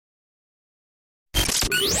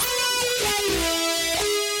The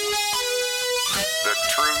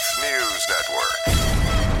Truth News Network.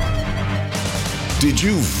 Did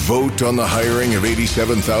you vote on the hiring of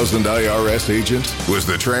 87,000 IRS agents? Was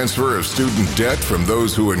the transfer of student debt from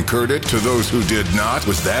those who incurred it to those who did not?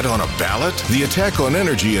 Was that on a ballot? The attack on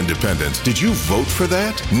energy independence. Did you vote for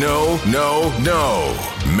that? No, no, no.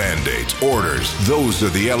 Mandates, orders, those are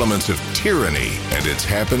the elements of tyranny, and it's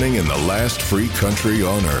happening in the last free country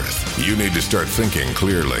on earth. You need to start thinking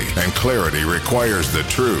clearly, and clarity requires the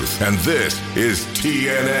truth. And this is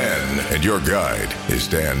TNN, and your guide is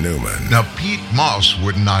Dan Newman. Now, Pete Moss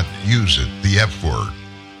would not use it, the F word,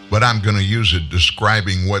 but I'm going to use it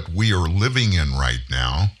describing what we are living in right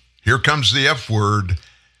now. Here comes the F word,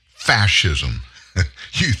 fascism.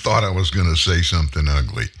 You thought I was going to say something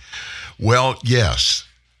ugly. Well, yes,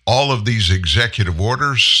 all of these executive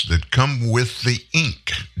orders that come with the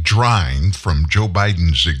ink drying from Joe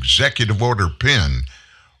Biden's executive order pen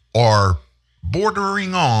are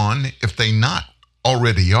bordering on, if they not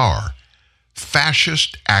already are,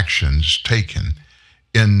 fascist actions taken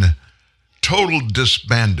in total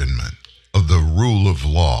disbandment of the rule of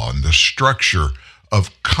law and the structure of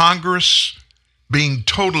Congress being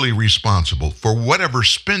totally responsible for whatever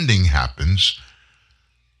spending happens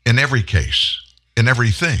in every case, in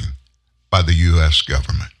everything, by the U.S.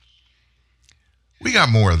 government. We got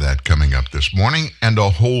more of that coming up this morning and a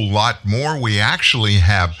whole lot more. We actually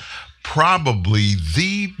have probably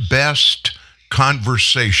the best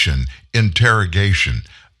conversation, interrogation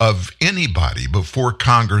of anybody before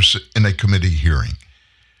Congress in a committee hearing.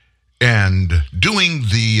 And doing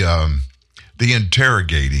the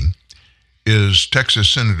interrogating is Texas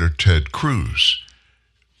Senator Ted Cruz.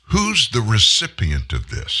 Who's the recipient of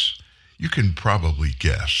this? You can probably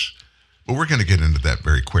guess. But we're going to get into that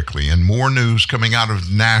very quickly. And more news coming out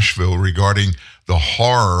of Nashville regarding the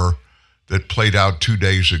horror that played out 2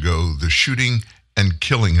 days ago, the shooting and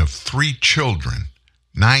killing of 3 children,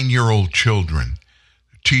 9-year-old children,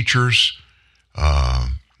 teachers,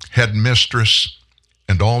 headmistress,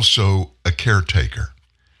 and also a caretaker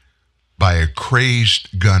by a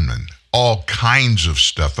crazed gunman. All kinds of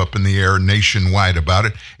stuff up in the air nationwide about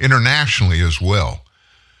it, internationally as well.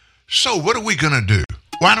 So what are we going to do?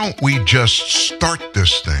 Why don't we just start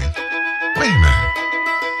this thing? Wait a minute.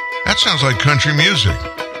 That sounds like country music.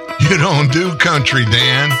 You don't do country,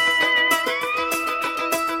 Dan.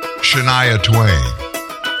 Shania Twain.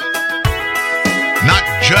 Not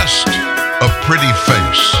just a pretty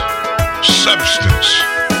face. Substance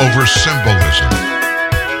over symbolism.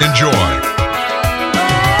 Enjoy.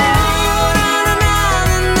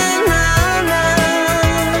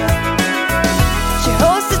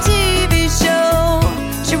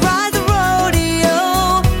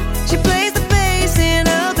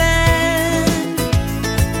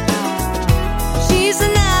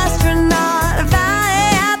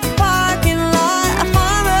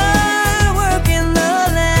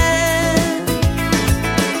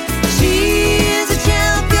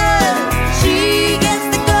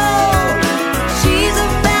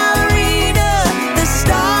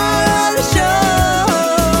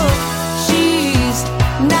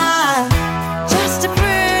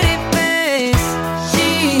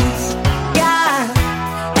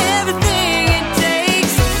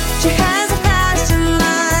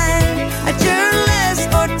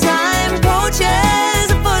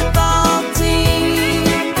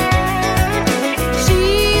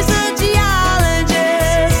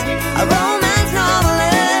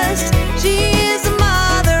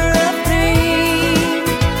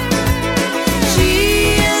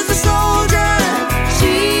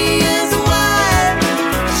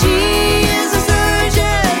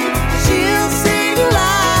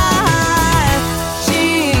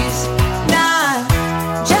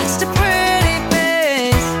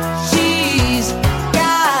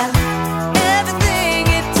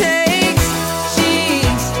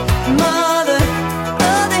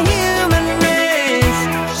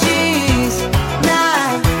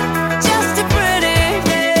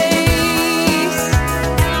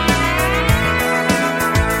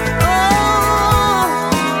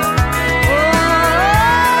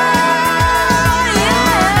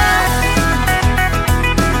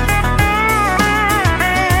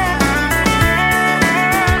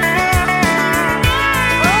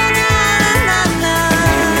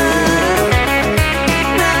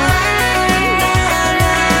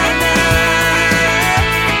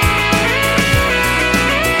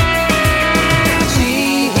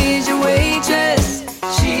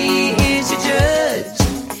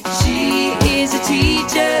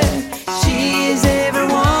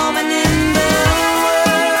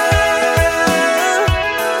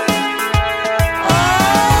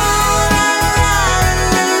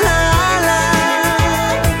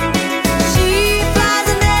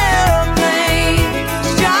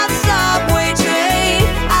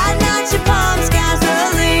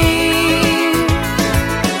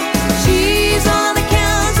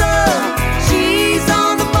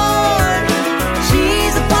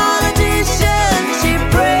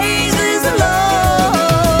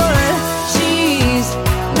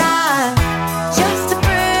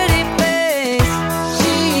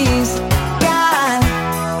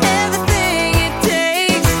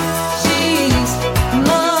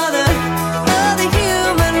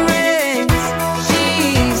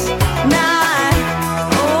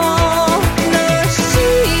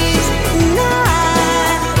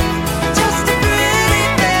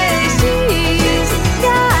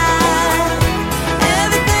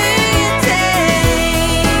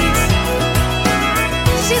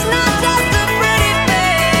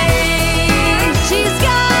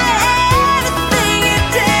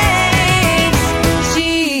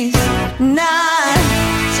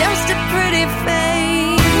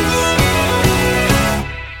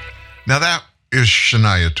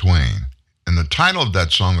 Shania Twain. And the title of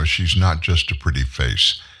that song is She's Not Just a Pretty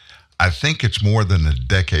Face. I think it's more than a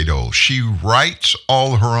decade old. She writes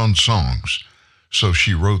all her own songs, so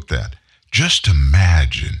she wrote that. Just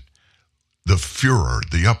imagine the furor,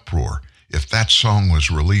 the uproar, if that song was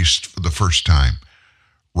released for the first time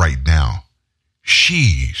right now.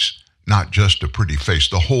 She's not just a pretty face.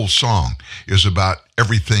 The whole song is about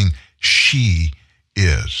everything she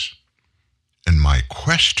is. And my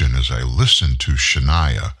question as I listen to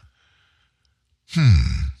Shania,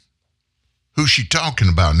 who's she talking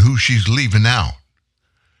about and who she's leaving out?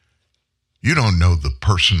 You don't know the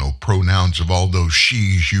personal pronouns of all those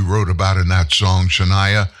she's you wrote about in that song,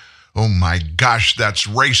 Shania. Oh my gosh, that's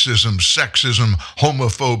racism, sexism,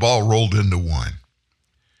 homophobe all rolled into one.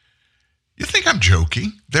 You think I'm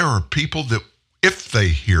joking? There are people that, if they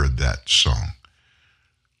hear that song,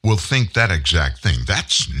 will think that exact thing.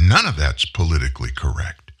 None of that's politically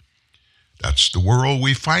correct. That's the world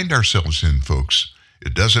we find ourselves in, folks.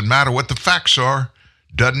 It doesn't matter what the facts are.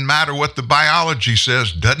 Doesn't matter what the biology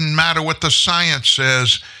says. Doesn't matter what the science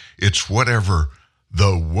says. It's whatever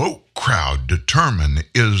the woke crowd determine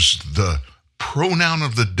is the pronoun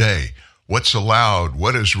of the day. What's allowed,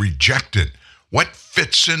 what is rejected, what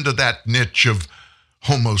fits into that niche of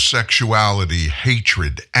homosexuality,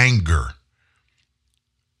 hatred, anger,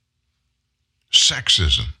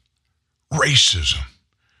 sexism, racism.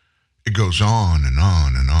 It goes on and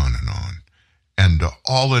on and on and on. And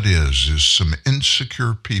all it is some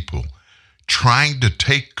insecure people trying to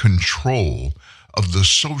take control of the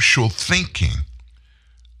social thinking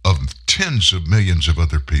of tens of millions of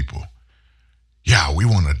other people. Yeah, we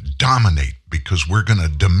want to dominate because we're going to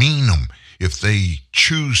demean them if they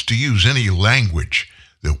choose to use any language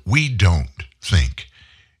that we don't think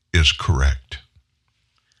is correct.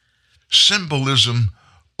 Symbolism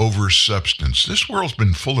over substance. This world's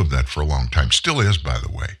been full of that for a long time. Still is, by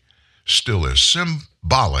the way. Still is.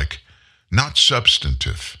 Symbolic, not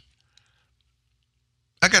substantive.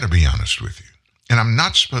 I got to be honest with you. And I'm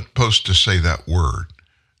not supposed to say that word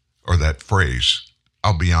or that phrase,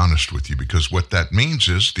 I'll be honest with you, because what that means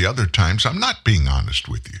is the other times I'm not being honest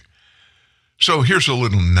with you. So here's a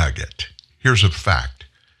little nugget. Here's a fact.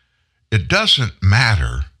 It doesn't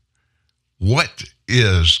matter what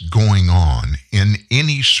is going on in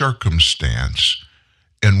any circumstance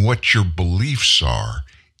and what your beliefs are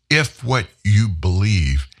if what you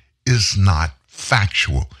believe is not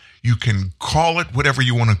factual. You can call it whatever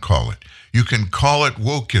you want to call it. You can call it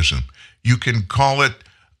wokeism. You can call it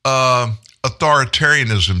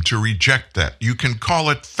authoritarianism to reject that. You can call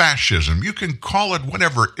it fascism. You can call it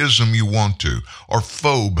whatever ism you want to, or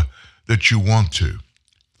phobe that you want to.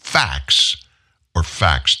 Facts are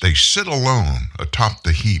facts. They sit alone atop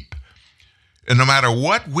the heap. And no matter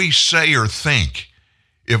what we say or think,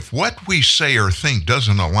 if what we say or think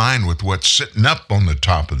doesn't align with what's sitting up on the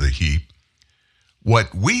top of the heap,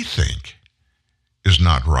 what we think is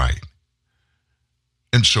not right.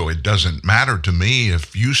 And so it doesn't matter to me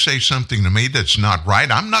if you say something to me that's not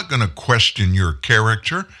right. I'm not going to question your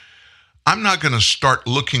character. I'm not going to start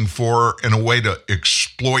looking for in a way to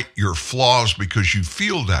exploit your flaws because you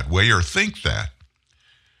feel that way or think that.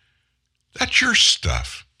 That's your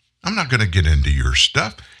stuff. I'm not going to get into your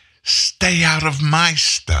stuff. Stay out of my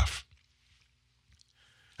stuff.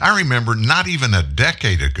 I remember not even a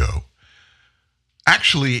decade ago,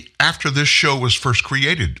 actually after this show was first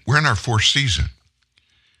created, we're in our 4th season.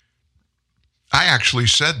 I actually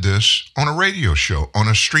said this on a radio show, on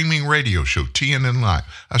a streaming radio show, TNN Live.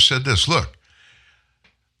 I said this, look,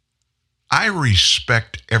 I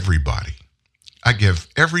respect everybody. I give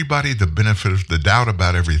everybody the benefit of the doubt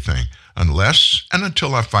about everything, unless and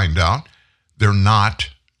until I find out they're not,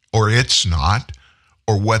 or it's not,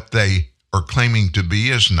 or what they are claiming to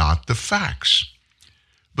be is not the facts.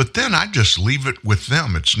 But then I just leave it with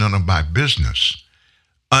them. It's none of my business.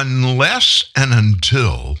 Unless and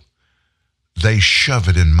until they shove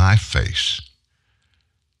it in my face.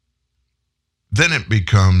 Then it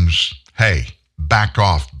becomes, hey, back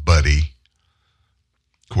off, buddy.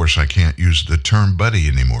 Of course, I can't use the term buddy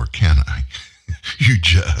anymore, can I? You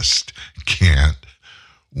just can't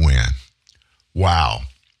win. Wow.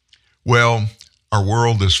 Well, our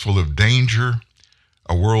world is full of danger.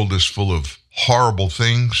 Our world is full of horrible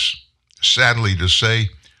things. Sadly to say,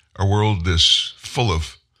 our world is full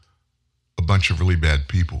of a bunch of really bad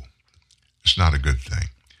people. It's not a good thing.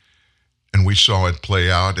 And we saw it play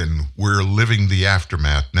out, and we're living the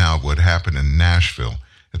aftermath now of what happened in Nashville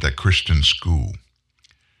at that Christian school.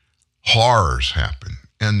 Horrors happen,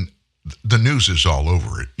 and the news is all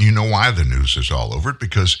over it. You know why the news is all over it?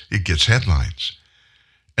 Because it gets headlines.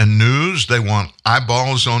 And news, they want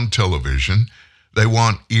eyeballs on television. They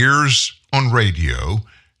want ears on radio,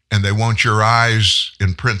 and they want your eyes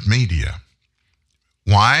in print media.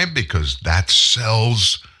 Why? Because that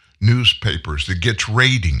sells newspapers, that gets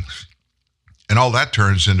ratings, and all that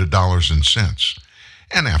turns into dollars and cents.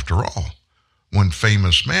 And after all, one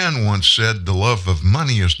famous man once said, the love of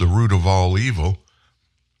money is the root of all evil.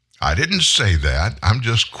 I didn't say that. I'm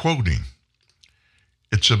just quoting.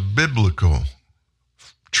 It's a biblical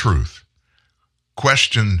truth.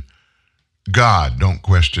 Question God. Don't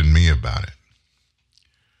question me about it.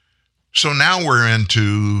 So now we're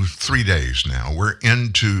into 3 days now. We're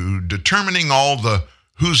into determining all the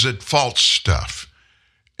who's at fault stuff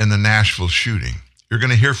in the Nashville shooting. You're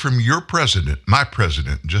going to hear from your president, my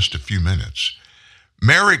president, in just a few minutes.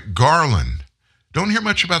 Merrick Garland. Don't hear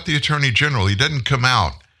much about the Attorney General. He doesn't come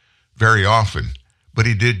out very often, but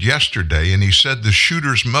he did yesterday, and he said the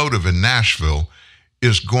shooter's motive in Nashville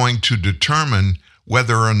is going to determine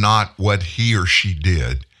whether or not what he or she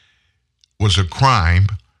did was a crime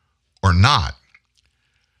or not.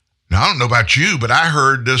 Now, I don't know about you, but I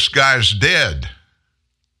heard this guy's dead.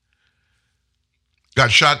 Got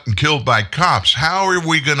shot and killed by cops. How are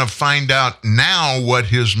we going to find out now what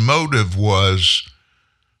his motive was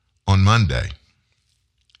on Monday?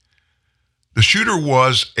 The shooter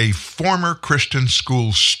was a former Christian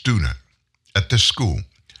school student at this school.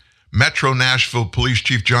 Metro Nashville Police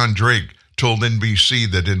Chief John Drake told NBC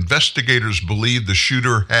that investigators believe the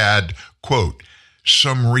shooter had, quote,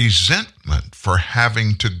 some resentment for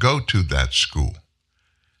having to go to that school.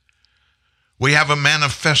 We have a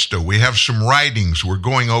manifesto. We have some writings we're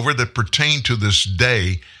going over that pertain to this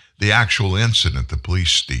day, the actual incident, the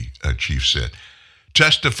police chief said.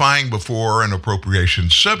 Testifying before an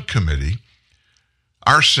appropriations subcommittee,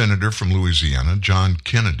 our senator from Louisiana, John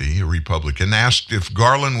Kennedy, a Republican, asked if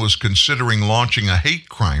Garland was considering launching a hate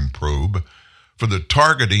crime probe for the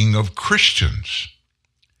targeting of Christians.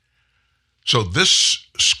 So this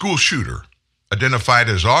school shooter, identified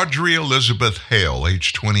as Audrey Elizabeth Hale,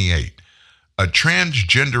 age 28, a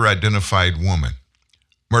transgender-identified woman,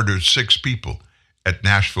 murdered 6 people at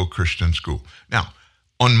Nashville Christian School. Now,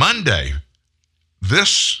 on Monday,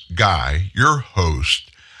 this guy, your host,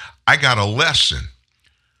 I got a lesson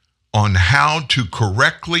on how to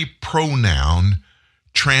correctly pronoun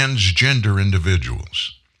transgender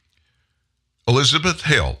individuals. Elizabeth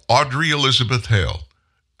Hale, Audrey Elizabeth Hale,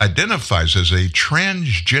 identifies as a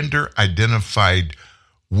transgender-identified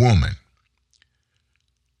woman.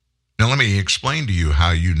 Now, let me explain to you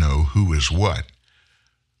how you know who is what.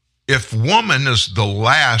 If woman is the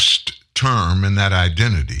last term in that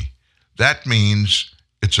identity, that means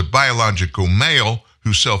it's a biological male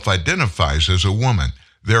who self-identifies as a woman.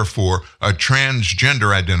 Therefore, a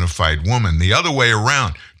transgender-identified woman. The other way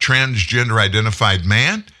around, transgender-identified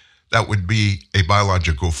man, that would be a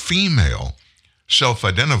biological female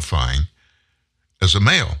self-identifying as a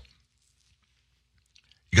male.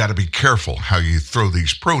 You got to be careful how you throw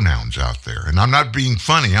these pronouns out there. And I'm not being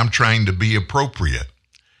funny. I'm trying to be appropriate.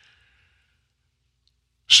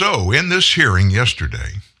 So, in this hearing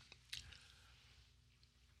yesterday,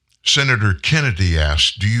 Senator Kennedy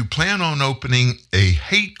asked, do you plan on opening a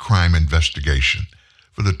hate crime investigation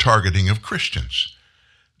for the targeting of Christians?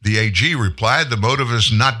 The AG replied, the motive has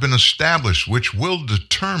not been established, which will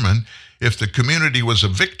determine if the community was a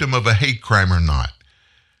victim of a hate crime or not.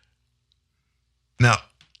 Now,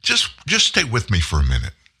 just stay with me for a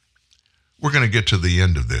minute. We're going to get to the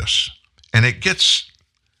end of this, and it gets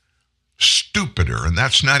stupider, and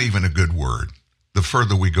that's not even a good word, the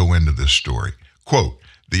further we go into this story. Quote,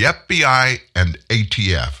 the FBI and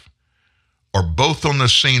ATF are both on the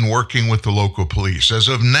scene working with the local police. As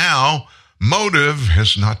of now, motive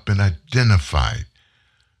has not been identified,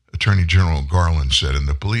 Attorney General Garland said, and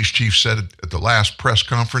the police chief said at the last press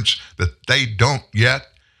conference that they don't yet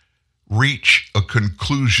reach a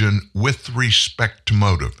conclusion with respect to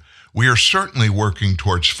motive. We are certainly working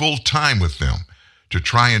towards full time with them to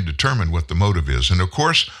try and determine what the motive is. And of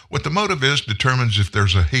course, what the motive is determines if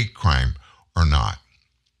there's a hate crime or not.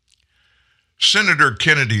 Senator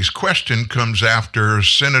Kennedy's question comes after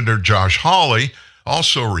Senator Josh Hawley,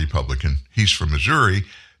 also a Republican, he's from Missouri,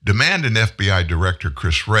 demanded FBI Director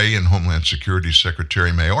Chris Wray and Homeland Security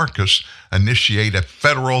Secretary Mayorkas initiate a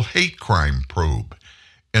federal hate crime probe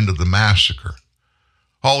into the massacre.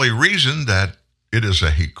 Hawley reasoned that it is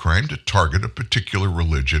a hate crime to target a particular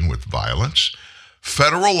religion with violence.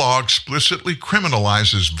 Federal law explicitly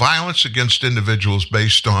criminalizes violence against individuals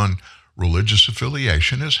based on religious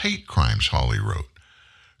affiliation as hate crimes, Hawley wrote.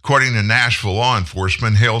 According to Nashville law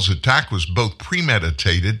enforcement, Hale's attack was both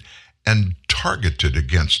premeditated and targeted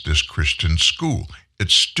against this Christian school,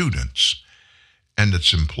 its students, and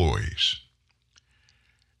its employees.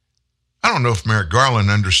 don't know if Merrick Garland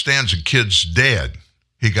understands a kid's dead.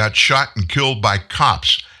 He got shot and killed by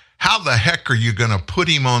cops. How the heck are you going to put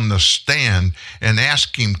him on the stand and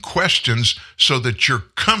ask him questions so that you're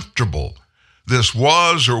comfortable this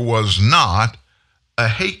was or was not a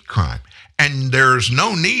hate crime? And there's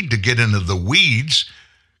no need to get into the weeds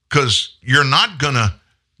because you're not going to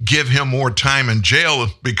give him more time in jail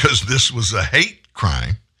because this was a hate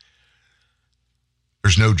crime.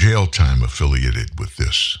 There's no jail time affiliated with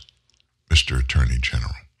this, Mr. Attorney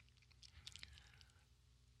General.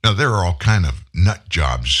 Now, there are all kind of nut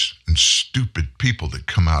jobs and stupid people that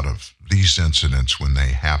come out of these incidents when they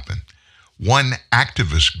happen. One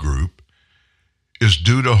activist group is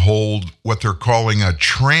due to hold what they're calling a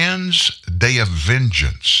Trans Day of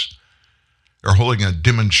Vengeance. They're holding a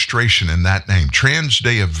demonstration in that name, Trans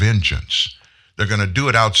Day of Vengeance. They're going to do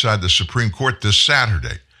it outside the Supreme Court this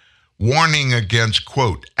Saturday, warning against,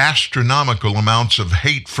 quote, astronomical amounts of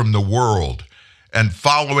hate from the world and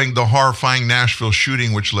following the horrifying Nashville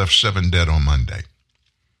shooting, which left 7 dead on Monday.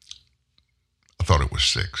 I thought it was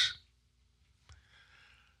 6.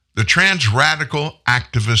 The Trans Radical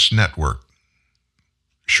Activist Network,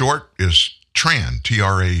 short is TRAN,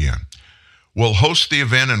 T-R-A-N, will host the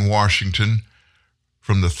event in Washington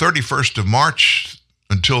from the 31st of March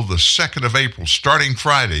until the 2nd of April, starting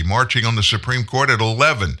Friday, marching on the Supreme Court at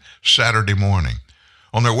 11 Saturday morning.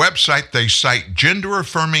 On their website, they cite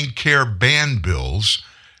gender-affirming care ban bills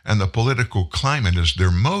and the political climate as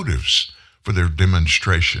their motives for their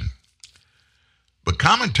demonstration. But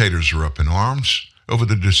commentators are up in arms over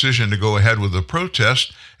the decision to go ahead with the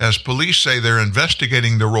protest as police say they're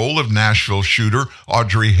investigating the role of Nashville shooter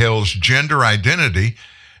Audrey Hale's gender identity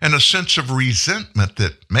and a sense of resentment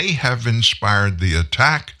that may have inspired the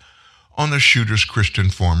attack on the shooter's Christian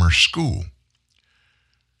former school.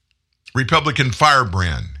 Republican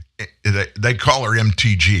firebrand, they call her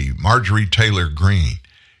MTG, Marjorie Taylor Greene.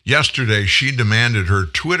 Yesterday, she demanded her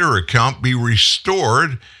Twitter account be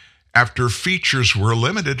restored after features were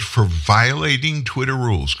limited for violating Twitter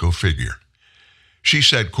rules. Go figure. She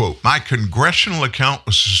said, quote, my congressional account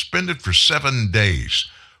was suspended for 7 days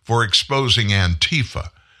for exposing Antifa,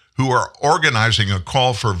 who are organizing a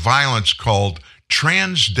call for violence called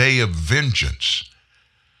Trans Day of Vengeance.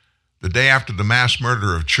 The day after the mass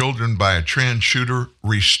murder of children by a trans shooter,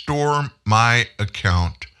 restore my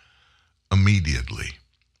account immediately.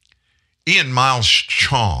 Ian Miles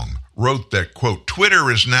Chong wrote that, quote, Twitter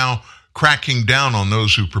is now cracking down on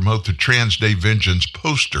those who promote the Trans Day Vengeance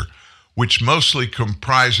poster, which mostly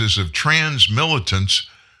comprises of trans militants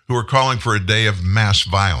who are calling for a day of mass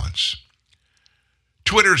violence.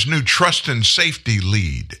 Twitter's new trust and safety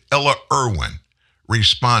lead, Ella Irwin,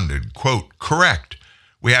 responded, quote, correct.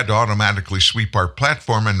 We had to automatically sweep our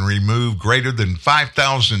platform and remove greater than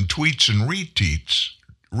 5,000 tweets and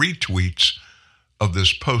retweets of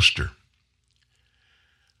this poster.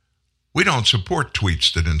 We don't support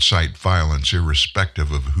tweets that incite violence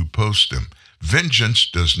irrespective of who posts them. Vengeance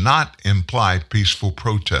does not imply peaceful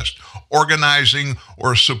protest. Organizing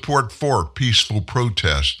or support for peaceful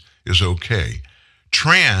protest is okay.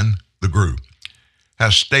 TRAN, the group,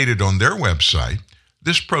 has stated on their website,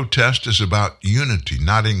 this protest is about unity,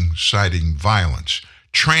 not inciting violence.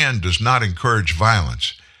 TRAN does not encourage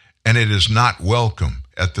violence, and it is not welcome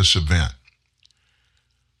at this event.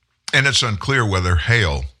 And it's unclear whether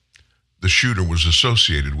Hale, the shooter, was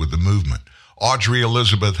associated with the movement. Audrey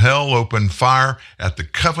Elizabeth Hale opened fire at the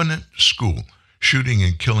Covenant School, shooting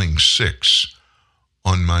and killing 6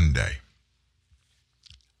 on Monday.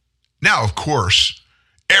 Now, of course,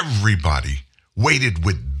 everybody waited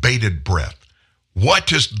with bated breath.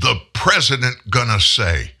 What is the president going to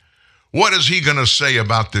say? What is he going to say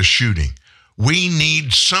about this shooting? We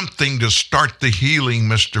need something to start the healing,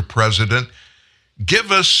 Mr. President.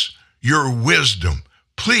 Give us your wisdom.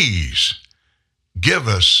 Please give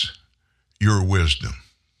us your wisdom.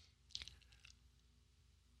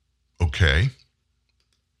 Okay.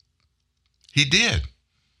 He did.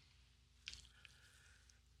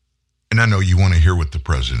 And I know you want to hear what the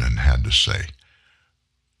president had to say.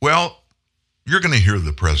 Well, you're going to hear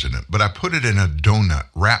the president, but I put it in a donut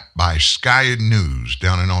wrapped by Sky News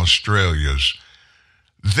down in Australia's.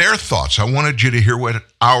 Their thoughts. I wanted you to hear what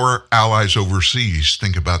our allies overseas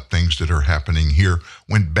think about things that are happening here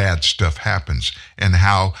when bad stuff happens, and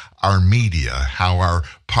how our media, how our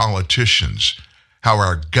politicians, how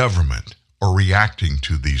our government are reacting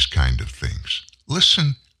to these kind of things.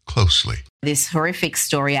 Listen closely. This horrific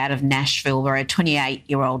story out of Nashville where a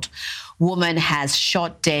 28-year-old woman has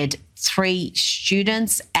shot dead 3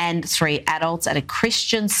 students and 3 adults at a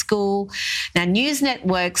Christian school. Now, news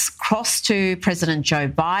networks crossed to President Joe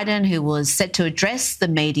Biden, who was set to address the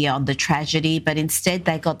media on the tragedy, but instead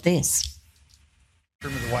they got this.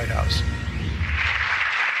 Room of the White House.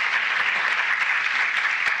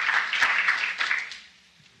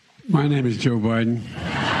 My name is Joe Biden.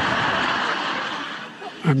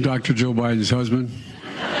 I'm Dr. Joe Biden's husband.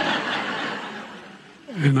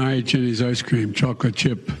 And I ate Jenny's ice cream, chocolate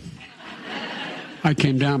chip. I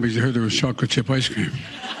came down because I heard there was chocolate chip ice cream.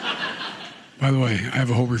 By the way, I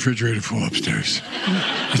have a whole refrigerator full upstairs.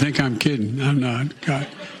 You think I'm kidding? I'm not. God.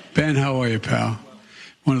 Ben, how are you, pal?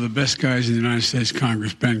 One of the best guys in the United States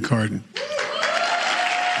Congress, Ben Cardin.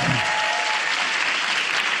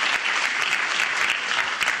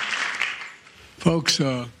 Folks,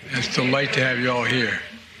 it's a delight to have you all here.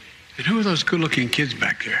 And who are those good-looking kids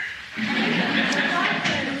back there?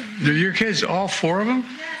 Are your kids, all 4 of them?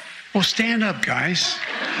 Well, stand up, guys.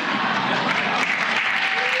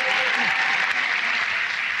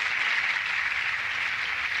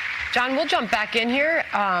 John, we'll jump back in here.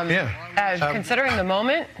 Considering the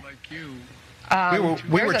moment,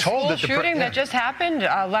 we were told that the shooting that just happened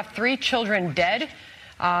left 3 children dead.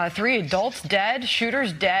 3 adults dead,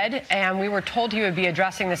 shooters dead, and we were told he would be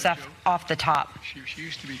addressing this off the top. She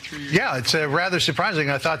used to be 3 years. Yeah, it's rather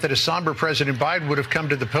surprising. I thought that a somber President Biden would have come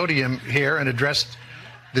to the podium here and addressed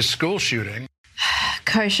this school shooting.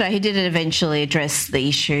 Kosher, he did eventually address the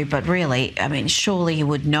issue, but really, I mean, surely he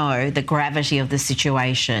would know the gravity of the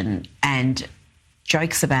situation, and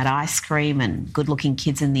jokes about ice cream and good-looking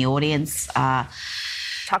kids in the audience.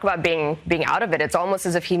 Talk about being out of it. It's almost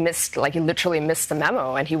as if he literally missed the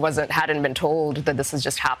memo, and he hadn't been told that this has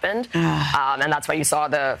just happened. And that's why you saw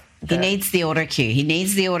the He needs the auto cue. He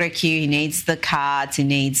needs the auto cue. He needs the cards. He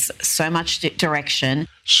needs so much direction.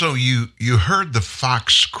 So you heard the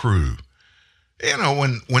Fox crew. You know,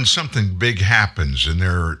 when something big happens and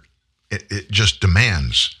it just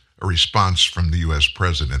demands a response from the U.S.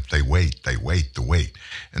 president, they wait.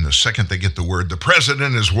 And the second they get the word, the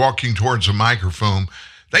president is walking towards a microphone,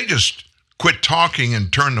 they just quit talking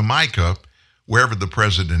and turn the mic up wherever the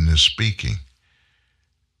president is speaking.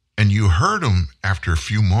 And you heard them after a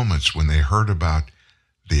few moments when they heard about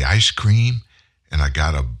the ice cream, and I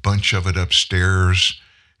got a bunch of it upstairs,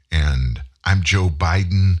 and I'm Joe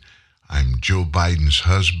Biden, I'm Joe Biden's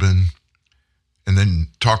husband, and then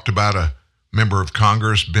talked about a member of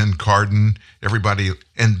Congress, Ben Cardin, everybody,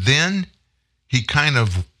 and then he kind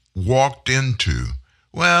of walked into,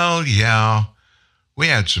 well, yeah, we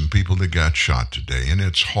had some people that got shot today, and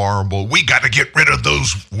it's horrible. We got to get rid of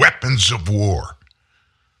those weapons of war.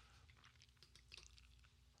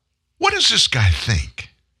 What does this guy think?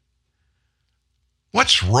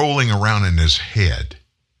 What's rolling around in his head?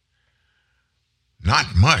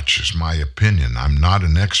 Not much is my opinion. I'm not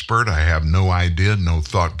an expert. I have no idea, no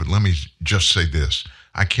thought, but let me just say this.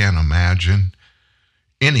 I can't imagine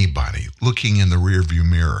anybody looking in the rearview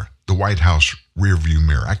mirror, the White House rearview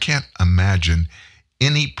mirror. I can't imagine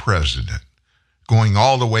any president going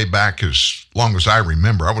all the way back as long as I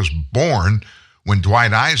remember. I was born when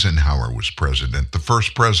Dwight Eisenhower was president. The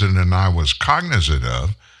first president I was cognizant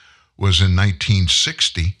of was in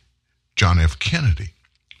 1960, John F. Kennedy.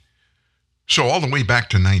 So all the way back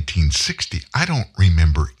to 1960, I don't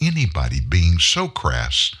remember anybody being so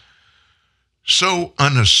crass, so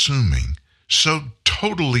unassuming, so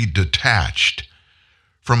totally detached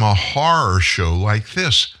from a horror show like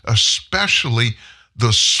this, especially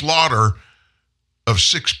the slaughter of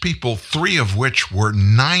 6 people, 3 of which were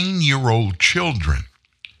 9-year-old children.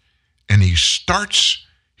 And he starts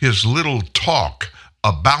his little talk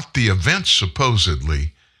about the event,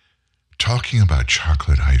 supposedly, talking about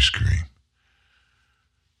chocolate ice cream.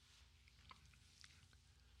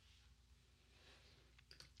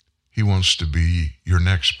 He wants to be your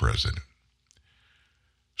next president.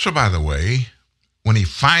 So, by the way, when he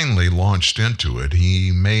finally launched into it,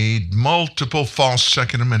 he made multiple false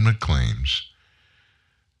Second Amendment claims.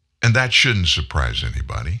 And that shouldn't surprise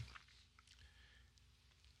anybody.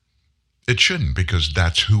 It shouldn't, because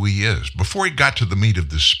that's who he is. Before he got to the meat of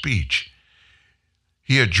the speech,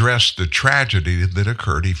 he addressed the tragedy that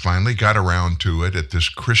occurred. He finally got around to it at this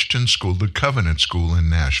Christian school, the Covenant School in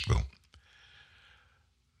Nashville.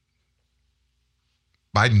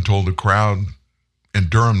 Biden told the crowd in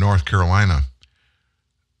Durham, North Carolina,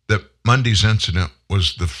 that Monday's incident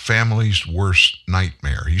was the family's worst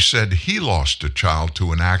nightmare. He said he lost a child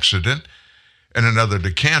to an accident and another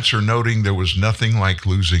to cancer, noting there was nothing like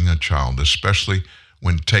losing a child, especially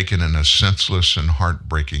when taken in a senseless and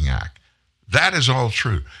heartbreaking act. That is all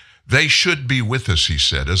true. They should be with us, he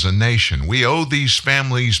said, as a nation. We owe these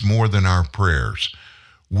families more than our prayers.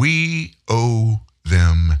 We owe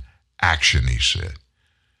them action, he said.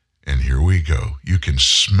 And here we go. You can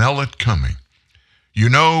smell it coming. You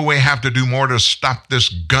know we have to do more to stop this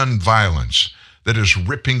gun violence that is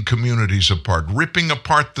ripping communities apart, ripping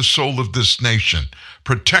apart the soul of this nation.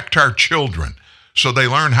 Protect our children so they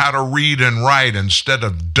learn how to read and write instead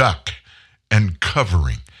of duck and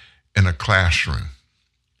covering in a classroom.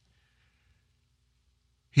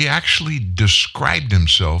 He actually described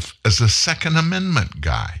himself as a Second Amendment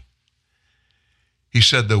guy. He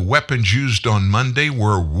said the weapons used on Monday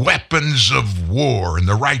were weapons of war, and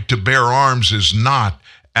the right to bear arms is not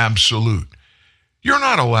absolute. You're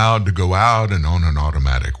not allowed to go out and own an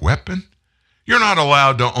automatic weapon. You're not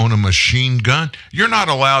allowed to own a machine gun. You're not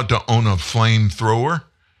allowed to own a flamethrower.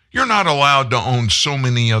 You're not allowed to own so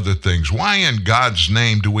many other things. Why in God's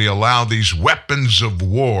name do we allow these weapons of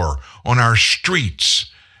war on our streets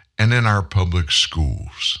and in our public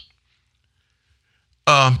schools?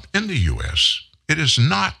 In the U.S., it is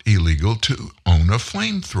not illegal to own a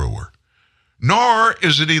flamethrower, nor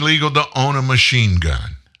is it illegal to own a machine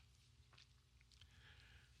gun.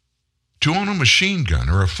 To own a machine gun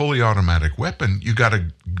or a fully automatic weapon, you got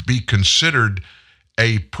to be considered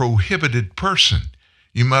a prohibited person.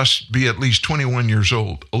 You must be at least 21 years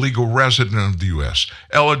old, a legal resident of the U.S.,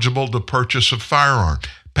 eligible to purchase a firearm,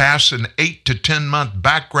 pass an 8 to 10 month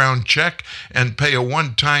background check, and pay a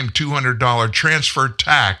one-time $200 transfer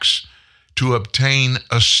tax to obtain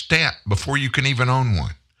a stamp before you can even own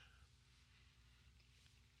one.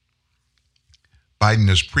 Biden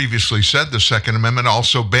has previously said the Second Amendment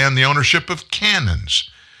also banned the ownership of cannons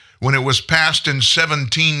when it was passed in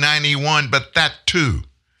 1791, but that too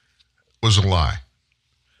was a lie.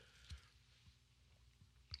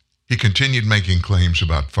 He continued making claims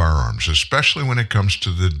about firearms, especially when it comes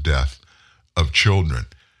to the death of children.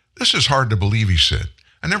 This is hard to believe, he said.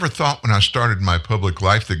 I never thought when I started my public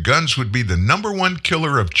life that guns would be the number one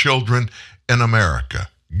killer of children in America.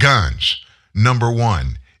 Guns, number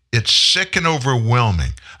one. It's sick and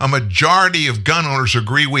overwhelming. A majority of gun owners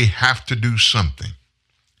agree we have to do something.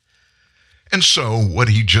 And so what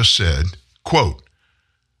he just said, quote,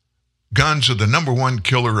 guns are the number one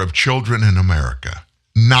killer of children in America.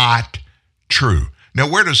 Not true. Now,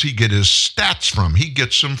 where does he get his stats from? He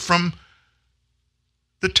gets them from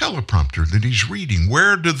the teleprompter that he's reading.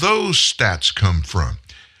 Where do those stats come from?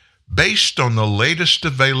 Based on the latest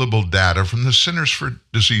available data from the Centers for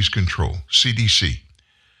Disease Control, CDC,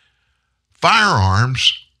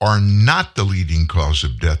 firearms are not the leading cause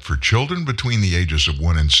of death for children between the ages of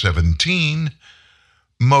 1 and 17.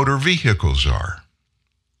 Motor vehicles are.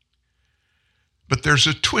 But there's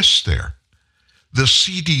a twist there. The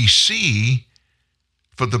CDC,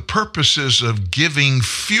 for the purposes of giving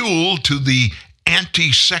fuel to the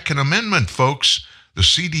anti-Second Amendment folks, the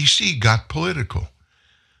CDC got political.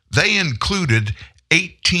 They included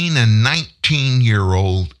 18 and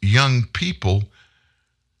 19-year-old young people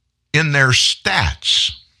in their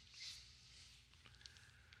stats.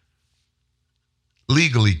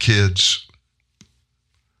 Legally, kids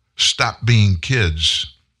stop being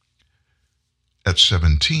kids at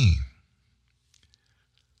 17.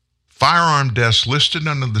 Firearm deaths listed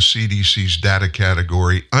under the CDC's data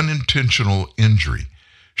category unintentional injury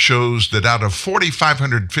shows that out of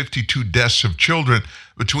 4,552 deaths of children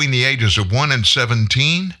between the ages of 1 and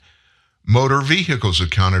 17, motor vehicles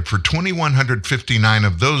accounted for 2,159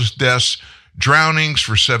 of those deaths, drownings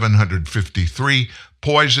for 753,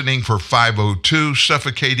 poisoning for 502,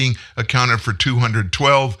 suffocating accounted for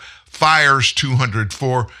 212, fires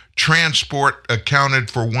 204, transport accounted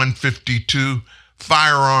for 152,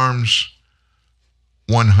 firearms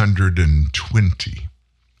 120.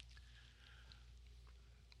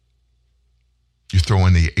 You throw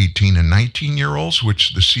in the 18 and 19-year-olds,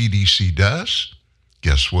 which the CDC does,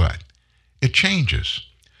 guess what? It changes.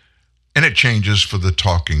 And it changes for the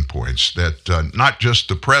talking points that not just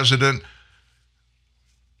the president,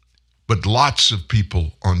 but lots of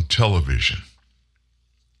people on television,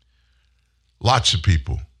 lots of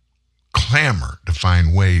people clamor to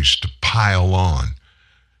find ways to pile on.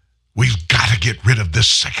 We've got to get rid of this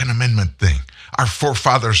Second Amendment thing. Our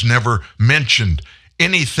forefathers never mentioned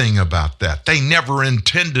anything about that. They never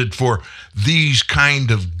intended for these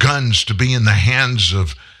kind of guns to be in the hands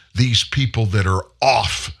of these people that are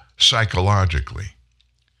off psychologically.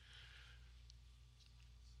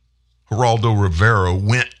 Geraldo Rivera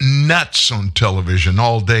went nuts on television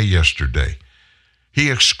all day yesterday. He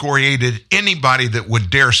excoriated anybody that would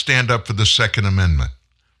dare stand up for the Second Amendment.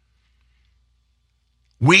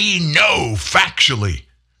 We know factually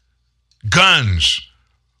guns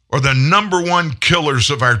are the number one killers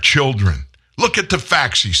of our children. Look at the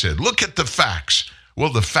facts, he said. Look at the facts.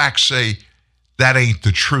 Well, the facts say that ain't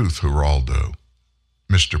the truth, Geraldo,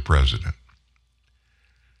 Mr. President.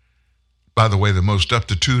 By the way, the most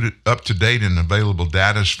up-to-date and available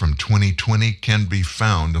data from 2020 can be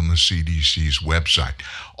found on the CDC's website.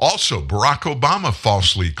 Also, Barack Obama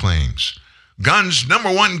falsely claims guns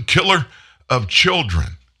number one killer of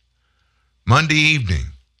children. Monday evening,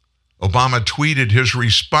 Obama tweeted his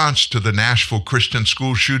response to the Nashville Christian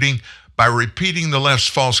school shooting by repeating the left's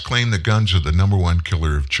false claim that guns are the number one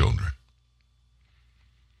killer of children.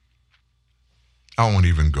 I won't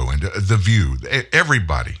even go into The View.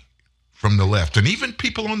 Everybody from the left, and even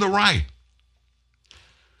people on the right.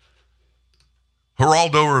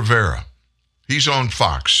 Geraldo Rivera, he's on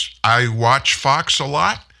Fox. I watch Fox a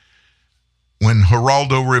lot. When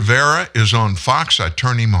Geraldo Rivera is on Fox, I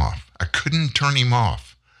turn him off. I couldn't turn him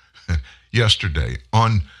off yesterday.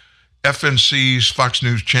 On FNC's Fox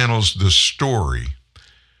News Channel's The Story,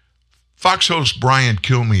 Fox host Brian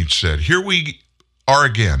Kilmeade said, here we are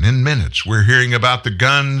again. In minutes, we're hearing about the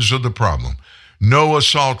guns of the problem. No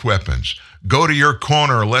assault weapons. Go to your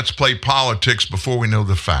corner. Let's play politics before we know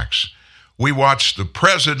the facts. We watched the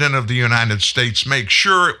President of the United States make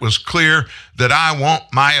sure it was clear that I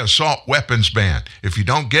want my assault weapons banned. If you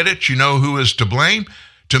don't get it, you know who is to blame.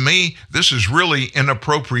 To me, this is really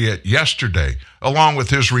inappropriate yesterday, along with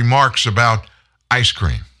his remarks about ice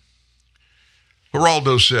cream.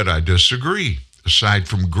 Geraldo said, I disagree. Aside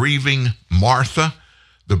from grieving Martha,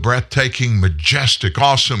 the breathtaking, majestic,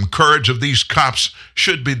 awesome courage of these cops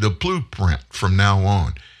should be the blueprint from now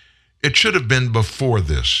on. It should have been before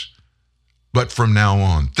this, but from now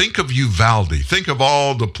on. Think of Uvalde. Think of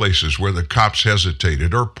all the places where the cops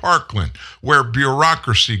hesitated, or Parkland, where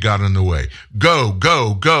bureaucracy got in the way. Go,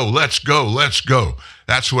 go, go, let's go, let's go.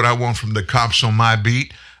 That's what I want from the cops on my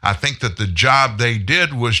beat. I think that the job they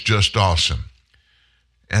did was just awesome.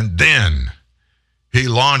 And then he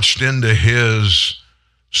launched into his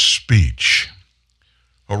speech.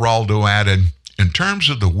 Geraldo added, in terms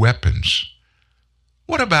of the weapons,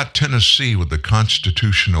 what about Tennessee with the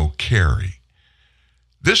constitutional carry?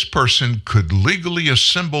 This person could legally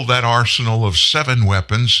assemble that arsenal of 7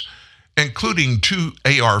 weapons, including 2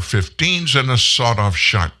 AR-15s and a sawed-off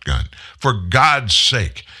shotgun. For God's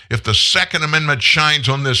sake, if the Second Amendment shines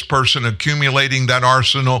on this person accumulating that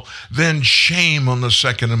arsenal, then shame on the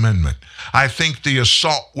Second Amendment. I think the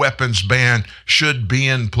assault weapons ban should be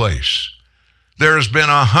in place. There has been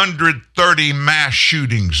 130 mass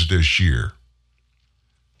shootings this year.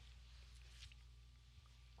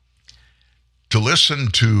 To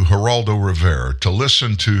listen to Geraldo Rivera, to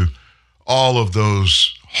listen to all of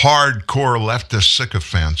those hardcore leftist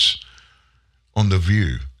sycophants on The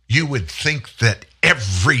View, you would think that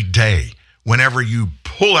every day, whenever you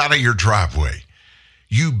pull out of your driveway,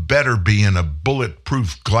 you better be in a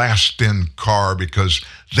bulletproof glassed-in car, because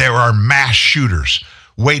there are mass shooters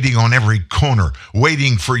waiting on every corner,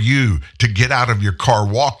 waiting for you to get out of your car,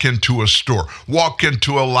 walk into a store, walk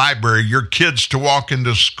into a library, your kids to walk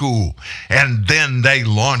into school, and then they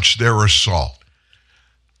launch their assault.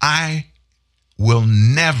 I will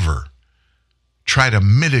never try to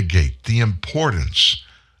mitigate the importance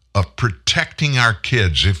of protecting our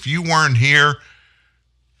kids. If you weren't here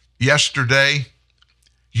yesterday,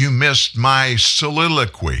 you missed my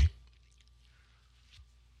soliloquy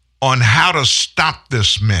on how to stop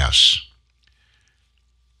this mess.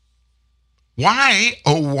 Why,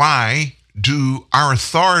 oh why, do our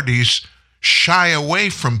authorities shy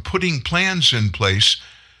away from putting plans in place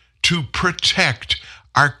to protect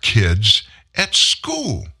our kids at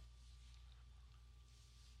school?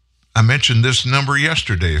 I mentioned this number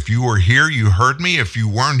yesterday. If you were here, you heard me. If you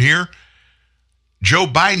weren't here, Joe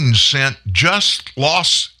Biden sent just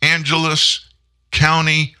Los Angeles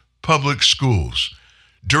County Public Schools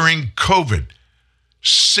during COVID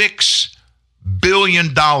 $6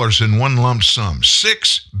 billion in one lump sum.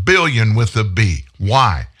 $6 billion with a B.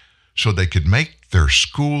 Why? So they could make their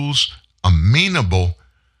schools amenable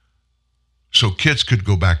so kids could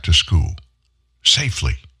go back to school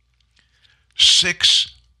safely.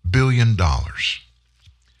 $6 billion.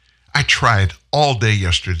 I tried all day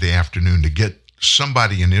yesterday afternoon to get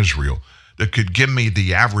somebody in Israel that could give me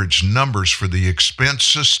the average numbers for the expense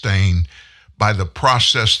sustained by the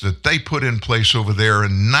process that they put in place over there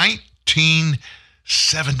in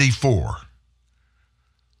 1974.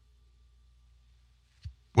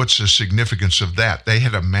 What's the significance of that? They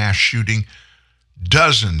had a mass shooting.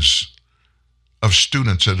 Dozens of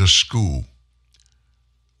students at a school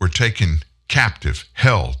were taken captive,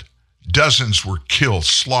 held, Dozens were killed,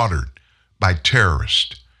 slaughtered by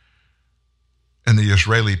terrorists. And the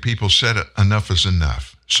Israeli people said enough is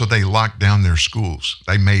enough. So they locked down their schools.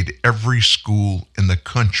 They made every school in the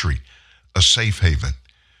country a safe haven.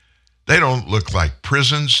 They don't look like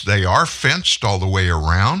prisons. They are fenced all the way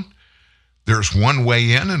around. There's one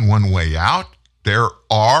way in and one way out. There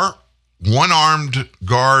are one armed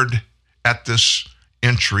guard at this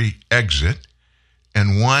entry exit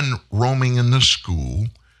and one roaming in the school.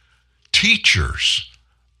 Teachers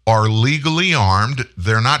are legally armed.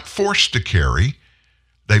 They're not forced to carry.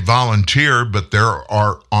 They volunteer, but there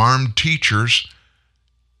are armed teachers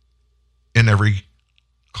in every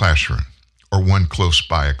classroom, or one close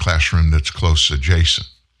by, a classroom that's close adjacent.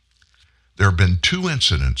 There have been 2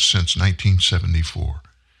 incidents since 1974.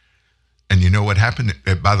 And you know what happened?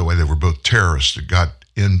 By the way, they were both terrorists that got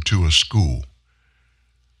into a school.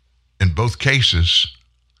 In both cases,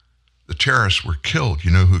 the terrorists were killed.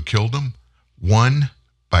 You know who killed them? One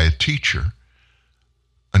by a teacher,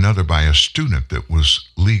 another by a student that was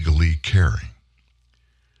legally carrying.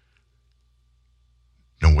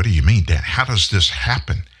 Now, what do you mean, Dan? How does this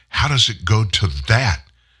happen? How does it go to that?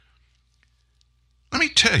 Let me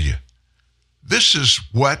tell you, this is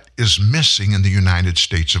what is missing in the United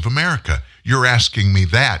States of America. You're asking me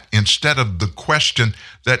that instead of the question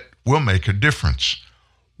that will make a difference.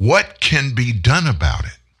 What can be done about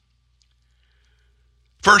it?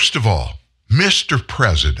 First of all, Mr.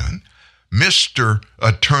 President, Mr.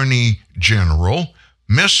 Attorney General,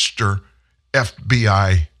 Mr.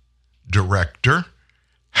 FBI Director,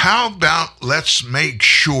 how about let's make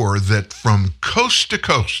sure that from coast to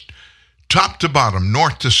coast, top to bottom,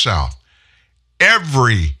 north to south,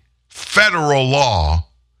 every federal law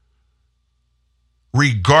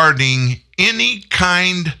regarding any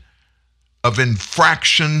kind of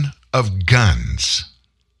infraction of guns,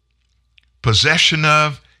 possession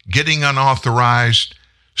of, getting unauthorized,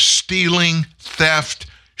 stealing, theft,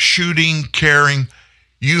 shooting, carrying,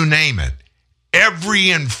 you name it. Every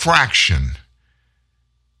infraction,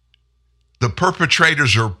 the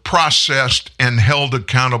perpetrators are processed and held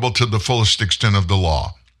accountable to the fullest extent of the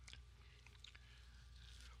law.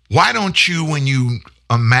 Why don't you, when you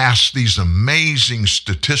amass these amazing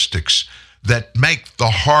statistics that make the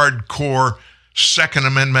hardcore Second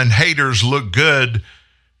Amendment haters look good,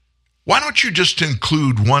 why don't you just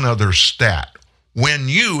include one other stat? When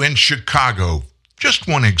you, in Chicago, just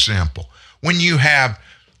one example, when you have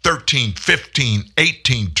 13, 15,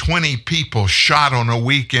 18, 20 people shot on a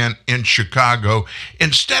weekend in Chicago,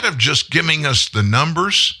 instead of just giving us the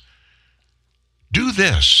numbers, do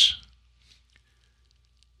this.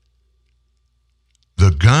 The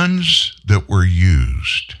guns that were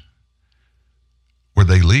used, were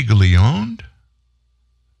they legally owned?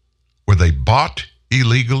 Were they bought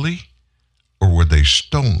illegally? Or were they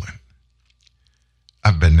stolen?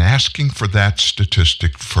 I've been asking for that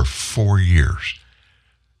statistic for 4 years.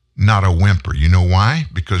 Not a whimper. You know why?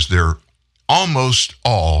 Because they're almost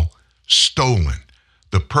all stolen.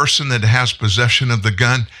 The person that has possession of the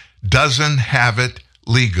gun doesn't have it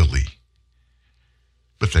legally.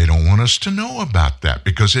 But they don't want us to know about that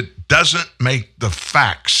because it doesn't make the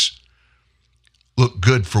facts look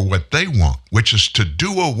good for what they want, which is to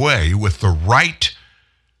do away with the right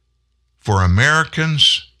for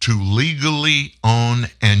Americans to legally own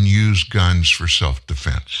and use guns for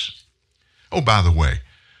self-defense. Oh, by the way,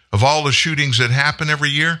 of all the shootings that happen every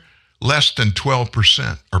year, less than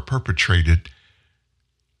 12% are perpetrated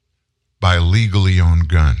by legally owned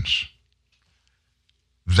guns.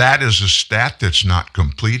 That is a stat that's not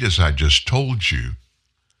complete, as I just told you.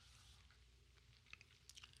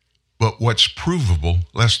 But what's provable,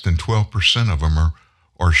 less than 12% of them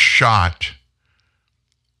are shot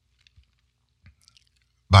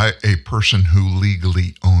by a person who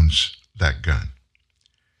legally owns that gun.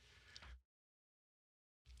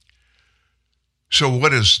 So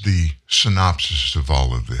what is the synopsis of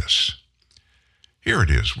all of this? Here it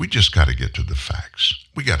is. We just got to get to the facts.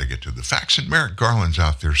 We got to get to the facts. And Merrick Garland's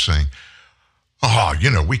out there saying,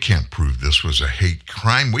 we can't prove this was a hate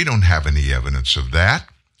crime. We don't have any evidence of that.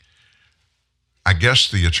 I guess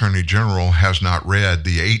the Attorney General has not read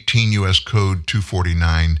the 18 U.S. Code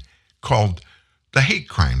 249 called the Hate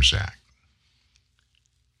Crimes Act.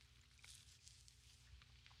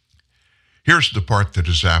 Here's the part that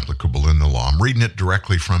is applicable in the law. I'm reading it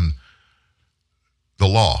directly from the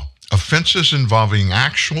law. Offenses involving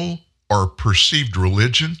actual or perceived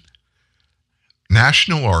religion,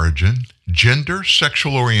 national origin, gender,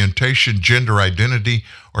 sexual orientation, gender identity,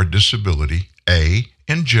 or disability, A,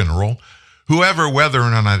 in general, whoever, whether or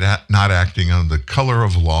not acting under the color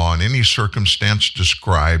of law in any circumstance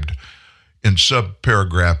described in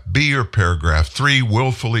subparagraph B or paragraph 3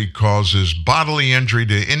 willfully causes bodily injury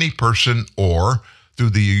to any person or through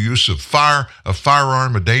the use of fire, a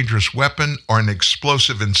firearm, a dangerous weapon, or an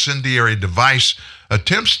explosive incendiary device,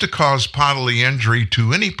 attempts to cause bodily injury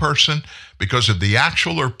to any person because of the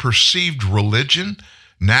actual or perceived religion,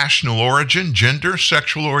 national origin, gender,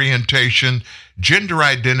 sexual orientation, gender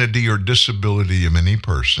identity, or disability of any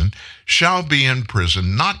person, shall be in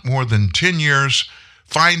prison not more than 10 years,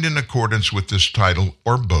 fined in accordance with this title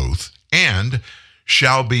or both, and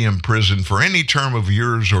shall be imprisoned for any term of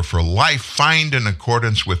years or for life, fined in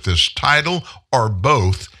accordance with this title or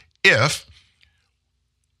both if,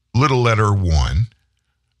 little letter 1,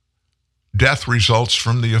 death results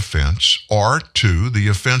from the offense, or 2, the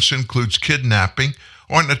offense includes kidnapping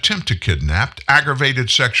or an attempt to kidnap, aggravated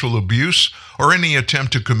sexual abuse, or any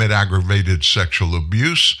attempt to commit aggravated sexual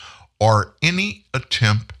abuse, or any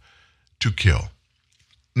attempt to kill.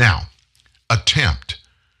 Now, attempt.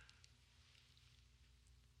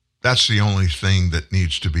 That's the only thing that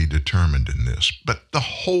needs to be determined in this. But the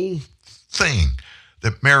whole thing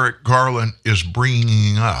that Merrick Garland is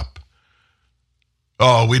bringing up,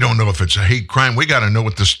 oh, we don't know if it's a hate crime. We got to know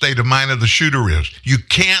what the state of mind of the shooter is. You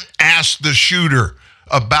can't ask the shooter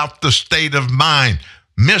about the state of mind.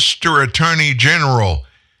 Mr. Attorney General,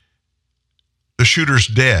 the shooter's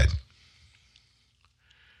dead.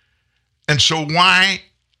 And so why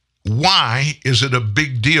is it a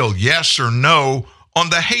big deal, yes or no, on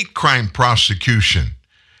the hate crime prosecution?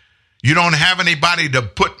 You don't have anybody to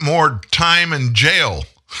put more time in jail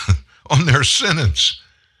on their sentence.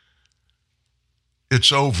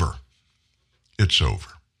 It's over. It's over.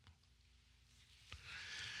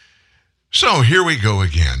 So here we go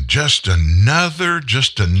again. Just another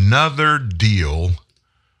deal.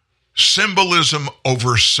 Symbolism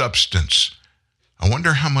over substance. I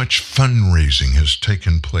wonder how much fundraising has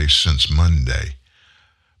taken place since Monday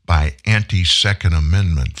by anti-Second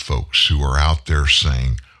Amendment folks who are out there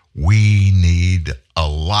saying, we need a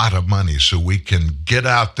lot of money so we can get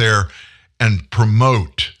out there and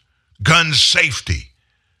promote gun safety.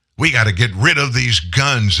 We got to get rid of these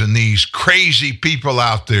guns and these crazy people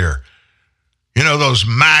out there. You know, those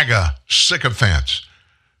MAGA sycophants.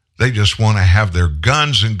 They just want to have their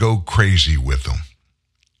guns and go crazy with them.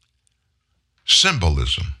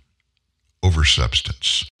 Symbolism over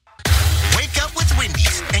substance. Wake up with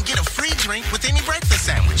Wendy's and get a free drink with any breakfast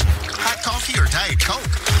sandwich. Hot coffee or Diet Coke,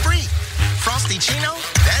 free. Frosty Chino,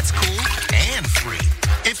 that's cool and free.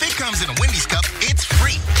 If it comes in a Wendy's cup, it's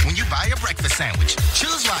free when you buy a breakfast sandwich.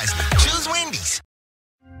 Choose wisely. Choose Wendy's.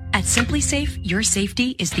 At Simply Safe, your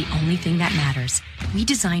safety is the only thing that matters. We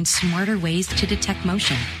designed smarter ways to detect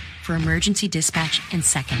motion for emergency dispatch in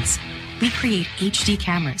seconds. We create HD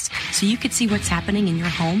cameras so you could see what's happening in your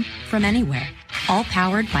home from anywhere. All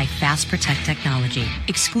powered by Fast Protect technology,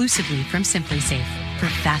 exclusively from Simply Safe for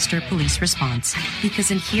faster police response.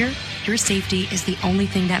 Because in here, your safety is the only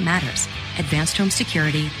thing that matters. Advanced home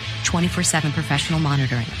security, 24/7 professional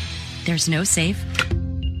monitoring. There's no safe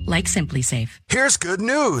like Simply Safe. Here's good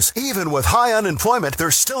news. Even with high unemployment,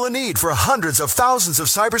 there's still a need for hundreds of thousands of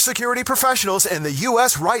cybersecurity professionals in the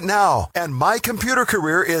U.S. right now. And My Computer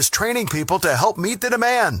Career is training people to help meet the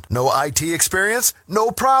demand. No IT experience?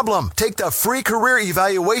 No problem. Take the free career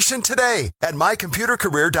evaluation today at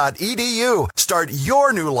mycomputercareer.edu. Start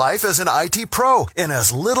your new life as an IT pro in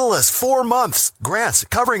as little as 4 months. Grants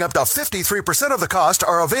covering up to 53% of the cost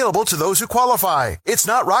are available to those who qualify. It's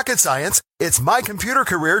not rocket science. It's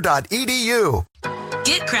mycomputercareer.edu.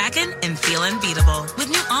 Get crackin' and feel unbeatable with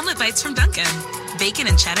new omelet bites from Dunkin'. Bacon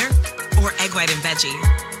and cheddar or egg white and veggie.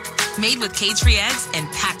 Made with cage-free eggs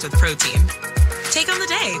and packed with protein. Take on the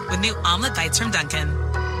day with new omelet bites from Dunkin'.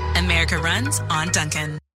 America runs on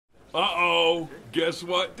Dunkin'. Uh-oh. Guess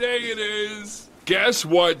what day it is? Guess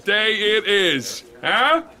what day it is?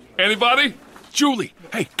 Huh? Anybody? Julie,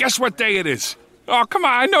 hey, guess what day it is? Oh, come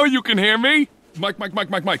on, I know you can hear me. Mike.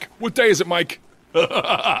 What day is it, Mike?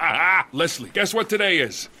 Leslie, guess what today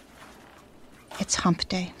is? It's hump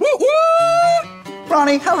day. Woo-hoo!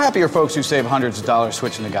 Ronnie, how happy are folks who save hundreds of dollars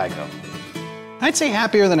switching to Geico? I'd say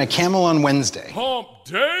happier than a camel on Wednesday. Hump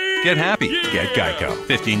day! Get happy. Yeah! Get Geico.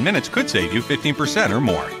 15 minutes could save you 15% or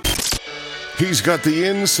more. He's got the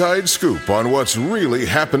inside scoop on what's really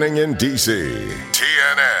happening in D.C.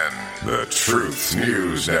 TNN, the Truth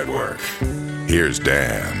News Network. Here's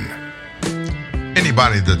Dan.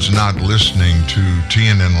 Anybody that's not listening to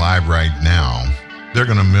TNN Live right now, they're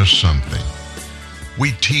going to miss something.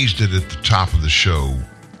 We teased it at the top of the show.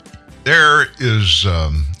 There is,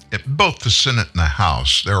 at both the Senate and the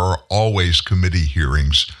House, there are always committee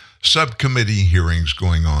hearings, subcommittee hearings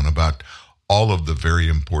going on about all of the very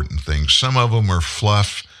important things. Some of them are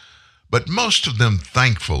fluff, but most of them,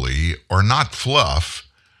 thankfully, are not fluff.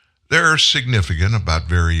 They're significant about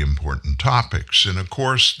very important topics. And of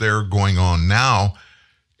course, they're going on now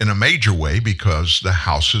in a major way because the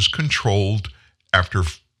House is controlled after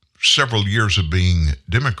several years of being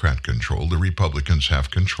Democrat controlled. The Republicans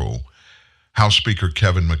have control. House Speaker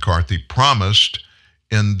Kevin McCarthy promised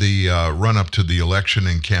in the run-up to the election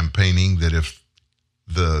and campaigning that if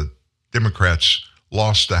the Democrats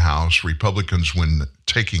lost the House, Republicans, when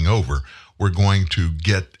taking over, were going to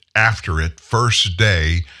get after it first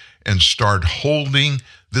day and start holding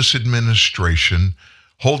this administration,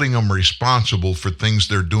 holding them responsible for things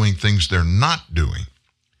they're doing, things they're not doing.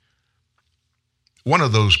 One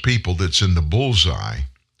of those people that's in the bullseye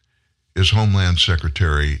is Homeland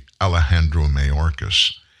Secretary Alejandro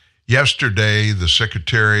Mayorkas. Yesterday, the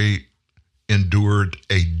secretary endured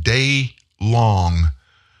a day-long,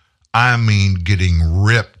 getting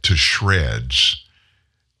ripped to shreds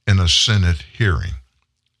in a Senate hearing.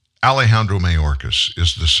 Alejandro Mayorkas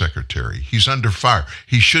is the secretary. He's under fire.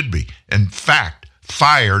 He should be. In fact,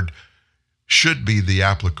 fired should be the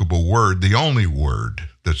applicable word, the only word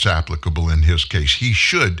that's applicable in his case. He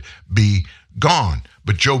should be gone.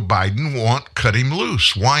 But Joe Biden won't cut him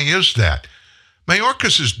loose. Why is that?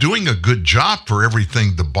 Mayorkas is doing a good job for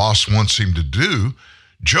everything the boss wants him to do.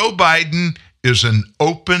 Joe Biden is an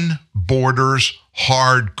open borders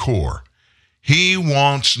hardcore. He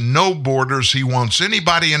wants no borders. He wants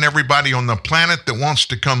anybody and everybody on the planet that wants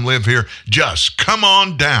to come live here, just come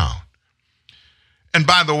on down. And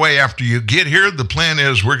by the way, after you get here, the plan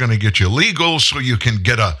is we're going to get you legal so you can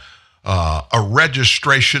get a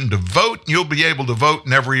registration to vote. You'll be able to vote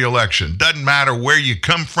in every election. Doesn't matter where you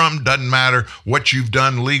come from. Doesn't matter what you've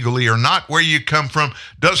done legally or not, where you come from.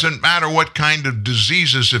 Doesn't matter what kind of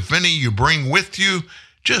diseases, if any, you bring with you.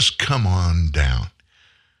 Just come on down.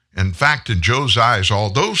 In fact, in Joe's eyes, all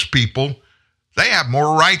those people, they have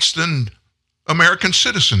more rights than American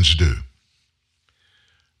citizens do.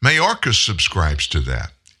 Mayorkas subscribes to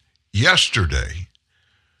that. Yesterday,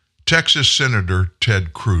 Texas Senator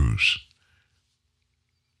Ted Cruz,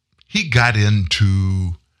 he got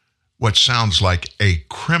into what sounds like a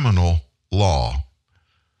criminal law,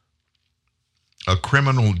 a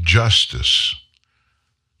criminal justice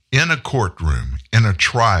in a courtroom, in a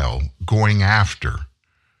trial, going after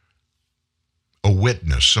a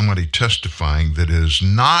witness, somebody testifying that is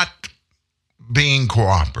not being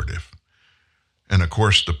cooperative. And of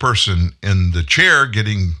course, the person in the chair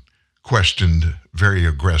getting questioned very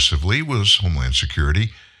aggressively was Homeland Security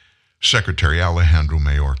Secretary Alejandro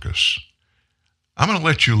Mayorkas. I'm going to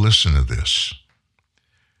let you listen to this.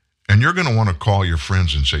 And you're going to want to call your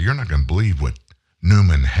friends and say, you're not going to believe what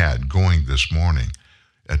Newman had going this morning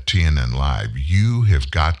at TNN Live. You have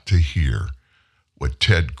got to hear what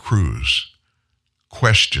Ted Cruz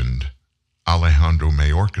questioned Alejandro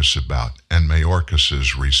Mayorkas about and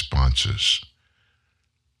Mayorkas's responses.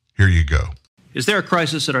 Here you go. Is there a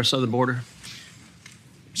crisis at our southern border?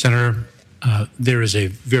 Senator, there is a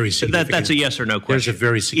very significant... That's a yes or no question. There's a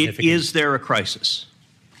very significant... Is there a crisis?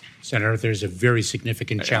 Senator, there's a very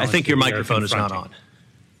significant challenge... I think your microphone is not on.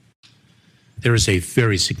 There is a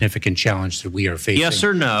very significant challenge that we are facing. Yes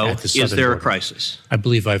or no, is there a crisis? I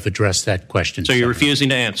believe I've addressed that question. So you're refusing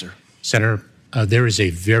to answer? Senator, there is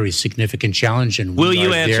a very significant challenge, and will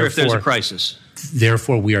you answer if there's a crisis?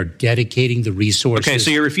 Therefore, we are dedicating the resources... Okay, so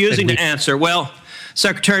you're refusing to answer. Well,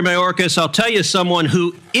 Secretary Mayorkas, I'll tell you someone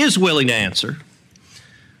who is willing to answer,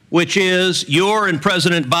 which is your and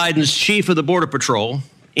President Biden's chief of the Border Patrol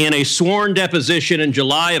in a sworn deposition in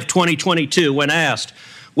July of 2022 when asked,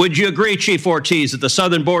 would you agree, Chief Ortiz, that the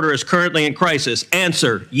southern border is currently in crisis?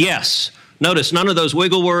 Answer, yes. Notice none of those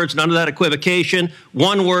wiggle words, none of that equivocation.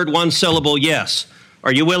 One word, one syllable, yes.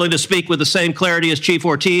 Are you willing to speak with the same clarity as Chief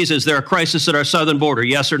Ortiz? Is there a crisis at our southern border,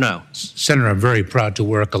 yes or no? Senator, I'm very proud to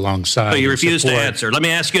work alongside... So you refuse to answer. Let me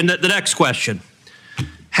ask you the next question.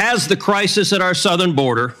 Has the crisis at our southern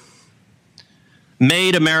border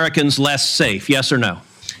made Americans less safe, yes or no?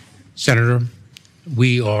 Senator,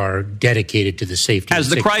 we are dedicated to the safety and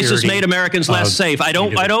security. Has the crisis made Americans less safe? I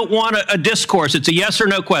don't want a discourse. It's a yes or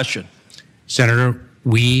no question. Senator,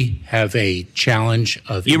 we have a challenge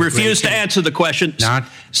of... You refuse to answer the question.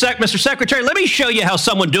 Mr. Secretary, let me show you how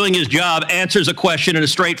someone doing his job answers a question in a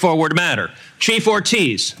straightforward manner. Chief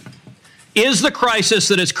Ortiz, is the crisis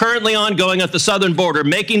that is currently ongoing at the southern border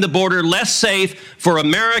making the border less safe for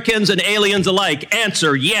Americans and aliens alike?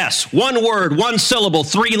 Answer, yes. One word, one syllable,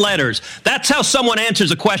 3 letters. That's how someone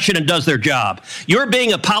answers a question and does their job. You're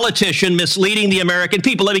being a politician misleading the American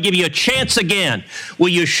people. Let me give you a chance again. Will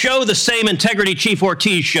you show the same integrity Chief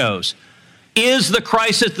Ortiz shows? Is the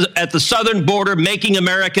crisis at the southern border making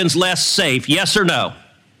Americans less safe? Yes or no?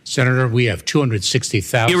 Senator, we have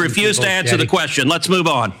 260,000. You refuse to answer the question. Let's move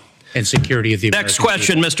on. And security of the Next American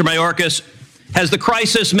question, people. Mr. Mayorkas. Has the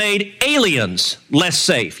crisis made aliens less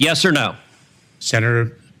safe? Yes or no?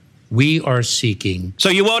 Senator, we are seeking. So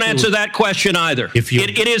you won't answer that question either.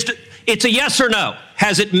 It's a yes or no.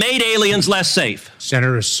 Has it made aliens less safe?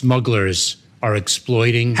 Senator, smugglers are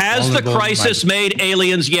exploiting. Has the crisis made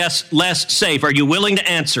aliens, less safe? Are you willing to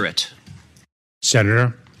answer it?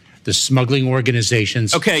 Senator, the smuggling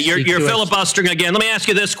organizations. Okay, you're filibustering again. Let me ask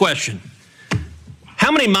you this question.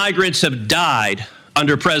 How many migrants have died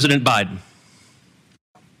under President Biden?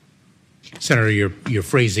 Senator, your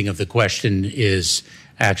phrasing of the question is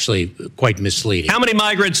actually quite misleading. How many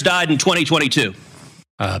migrants died in 2022?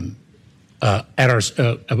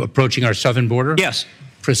 Approaching our southern border? Yes.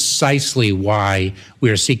 Precisely why we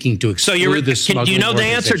are seeking to exclude the smuggling. Do you know the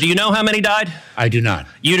answer? Do you know how many died? I do not.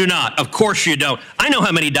 You do not. Of course you don't. I know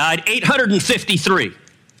how many died. 853.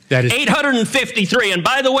 That is 853. And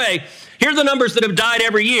by the way, here are the numbers that have died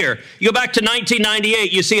every year. You go back to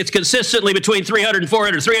 1998, you see it's consistently between 300 and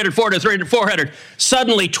 400, 300, 400, 300, 400.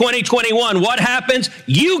 Suddenly, 2021, what happens?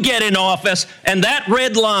 You get in office, and that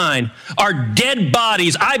red line are dead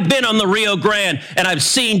bodies. I've been on the Rio Grande, and I've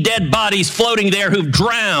seen dead bodies floating there who've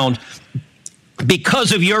drowned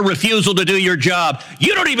because of your refusal to do your job.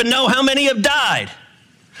 You don't even know how many have died.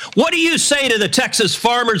 What do you say to the Texas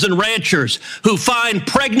farmers and ranchers who find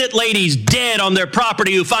pregnant ladies dead on their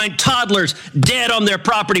property, who find toddlers dead on their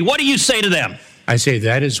property? What do you say to them? I say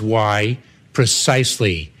that is why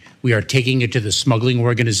precisely we are taking it to the smuggling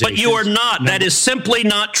organizations. But you are not. That is simply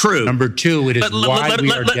not true. Number two, it is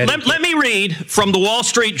let me read from the Wall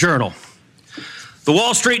Street Journal. The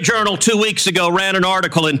Wall Street Journal 2 weeks ago ran an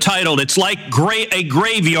article entitled, "It's like a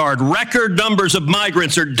graveyard. Record numbers of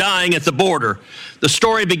migrants are dying at the border." The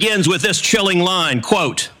story begins with this chilling line,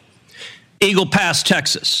 quote, "Eagle Pass,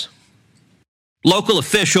 Texas. Local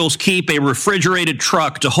officials keep a refrigerated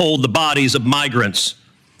truck to hold the bodies of migrants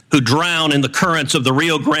who drown in the currents of the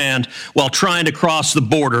Rio Grande while trying to cross the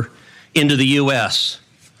border into the U.S."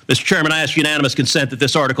 Mr. Chairman, I ask unanimous consent that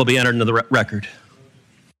this article be entered into the record.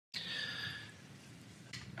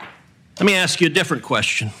 Let me ask you a different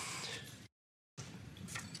question.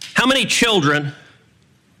 How many children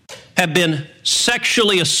have been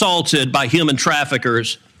sexually assaulted by human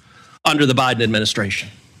traffickers under the Biden administration?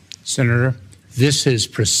 Senator, this is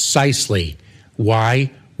precisely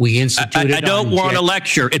why we instituted. I don't want a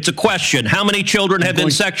lecture. It's a question. How many children have been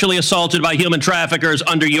sexually assaulted by human traffickers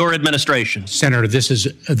under your administration? Senator, this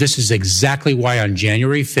is exactly why on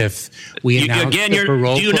January 5th we announced the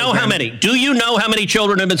parole Do you know how many? Do you know how many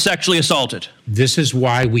children have been sexually assaulted? This is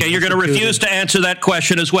why we. Okay, you're going to refuse to answer that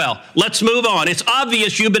question as well. Let's move on. It's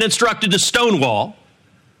obvious you've been instructed to stonewall,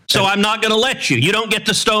 so I'm not going to let you. You don't get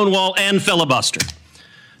to stonewall and filibuster.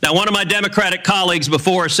 Now, one of my Democratic colleagues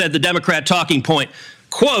before said the Democrat talking point,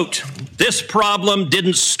 quote, "This problem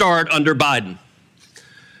didn't start under Biden."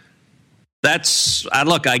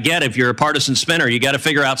 Look, I get if you're a partisan spinner, you got to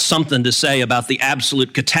figure out something to say about the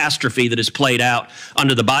absolute catastrophe that has played out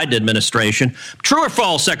under the Biden administration. True or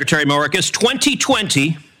false, Secretary Mayorkas,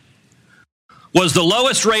 2020 was the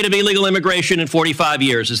lowest rate of illegal immigration in 45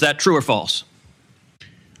 years. Is that true or false?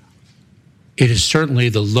 It is certainly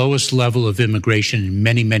the lowest level of immigration in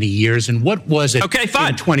many, many years. And what was it in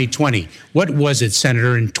 2020? What was it,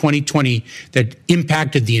 Senator, in 2020 that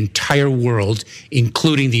impacted the entire world,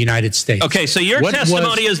 including the United States? Okay, so your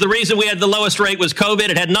testimony is the reason we had the lowest rate was COVID.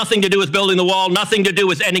 It had nothing to do with building the wall, nothing to do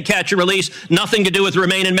with ending catch and release, nothing to do with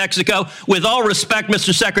Remain in Mexico. With all respect,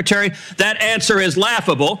 Mr. Secretary, that answer is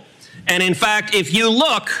laughable. And in fact, if you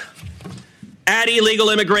look at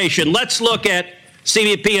illegal immigration, let's look at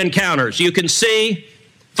CBP encounters. You can see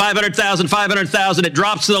 500,000, 500,000. It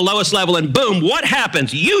drops to the lowest level, and boom, what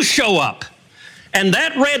happens? You show up, and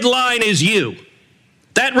that red line is you.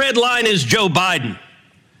 That red line is Joe Biden.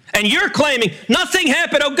 And you're claiming nothing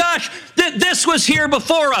happened. Oh, gosh, this was here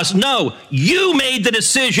before us. No, you made the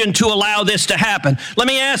decision to allow this to happen. Let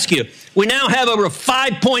me ask you, we now have over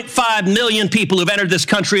 5.5 million people who've entered this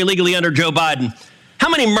country illegally under Joe Biden. How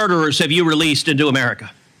many murderers have you released into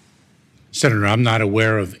America? Senator, I'm not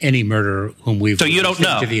aware of any murderer whom we've. So you don't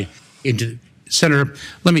know. Senator,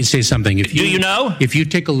 let me say something. Do you know? If you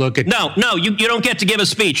take a look at. No, you don't get to give a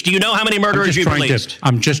speech. Do you know how many murderers you've released?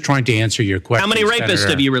 I'm just trying to answer your question. How many rapists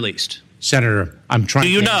have you released? Senator, I'm trying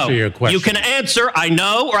to answer your question. You can answer, I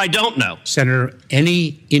know or I don't know. Senator,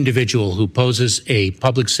 any individual who poses a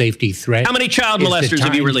public safety threat. How many child molesters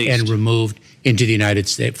have you released? And removed into the United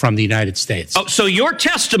States, from the United States. Oh, so your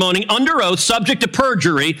testimony under oath, subject to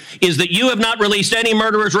perjury, is that you have not released any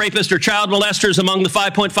murderers, rapists, or child molesters among the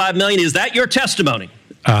 5.5 million. Is that your testimony?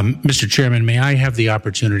 Mr. Chairman, may I have the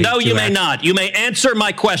opportunity? No, you may not. You may answer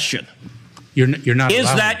my question. You're not. Is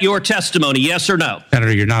that your testimony? Yes or no?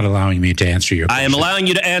 Senator, you're not allowing me to answer your question. I am allowing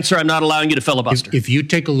you to answer. I'm not allowing you to filibuster. If you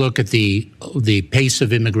take a look at the pace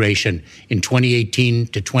of immigration in 2018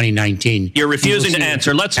 to 2019, you're refusing to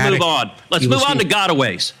answer. Let's move on. Let's move on to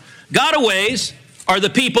gotaways. Gotaways are the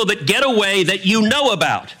people that get away that you know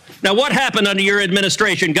about. Now, what happened under your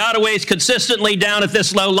administration? Gotaways consistently down at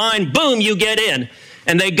this low line. Boom, you get in.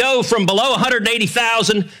 And they go from below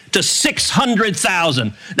 180,000 to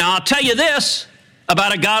 600,000. Now, I'll tell you this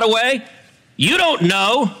about a gotaway. You don't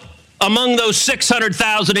know among those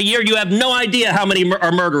 600,000 a year, you have no idea how many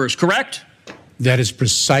are murderers, correct? That is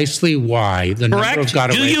precisely why the number of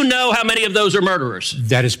gotaways. Do you know how many of those are murderers?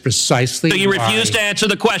 That is precisely why. So you refuse to answer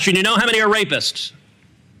the question. You know how many are rapists?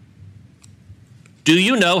 Do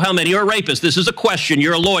you know how many are rapists? This is a question.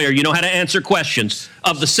 You're a lawyer. You know how to answer questions.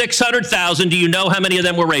 Of the 600,000, do you know how many of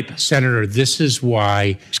them were rapists? Senator, this is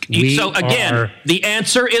why the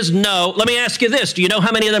answer is no. Let me ask you this. Do you know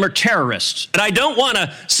how many of them are terrorists? And I don't want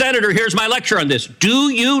to, Senator, here's my lecture on this.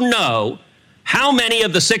 Do you know how many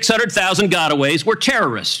of the 600,000 gotaways were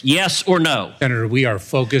terrorists? Yes or no? Senator, we are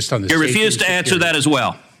focused on the safety and security. You refuse to answer that as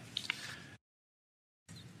well.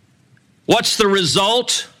 What's the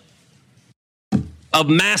result of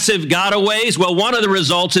massive gotaways? Well, one of the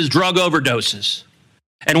results is drug overdoses.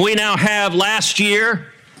 And we now have, last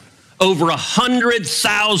year, over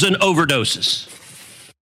 100,000 overdoses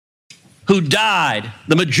who died,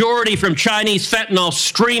 the majority from Chinese fentanyl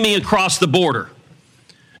streaming across the border.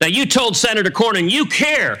 Now, you told Senator Cornyn you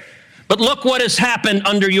care, but look what has happened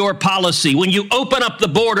under your policy. When you open up the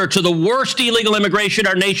border to the worst illegal immigration in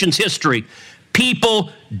our nation's history,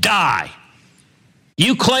 people die.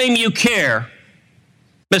 You claim you care.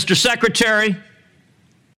 Mr. Secretary,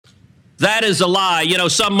 that is a lie. You know,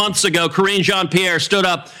 some months ago, Karine Jean-Pierre stood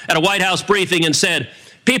up at a White House briefing and said,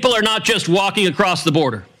 people are not just walking across the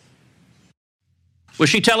border. Was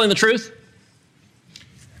she telling the truth?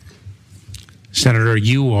 Senator,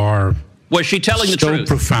 you are Was she telling the truth?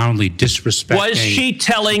 So profoundly disrespecting. Was she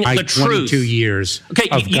telling the truth? 22 years of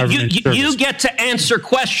government service. You get to answer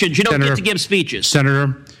questions. You don't get to give speeches.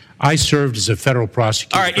 Senator, I served as a federal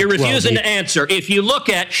prosecutor. All right, you're refusing to answer. If you look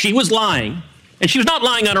at, she was lying, and she was not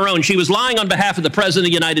lying on her own. She was lying on behalf of the President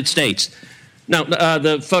of the United States. Now,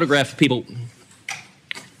 the photograph of people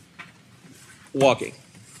walking.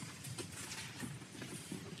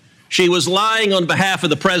 She was lying on behalf of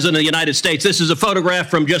the President of the United States. This is a photograph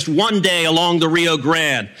from just one day along the Rio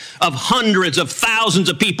Grande of hundreds of thousands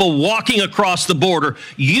of people walking across the border.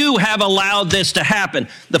 You have allowed this to happen.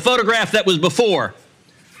 The photograph that was before,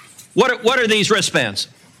 what are these wristbands?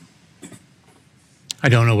 I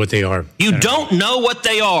don't know what they are. You don't know what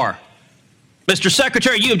they are. Mr.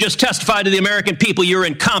 Secretary, you have just testified to the American people you're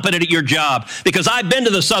incompetent at your job, because I've been to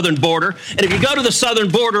the southern border, and if you go to the southern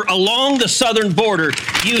border, along the southern border,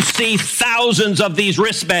 you see thousands of these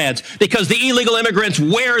wristbands because the illegal immigrants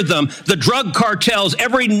wear them. The drug cartels,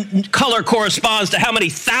 every color corresponds to how many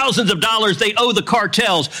thousands of dollars they owe the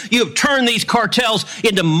cartels. You have turned these cartels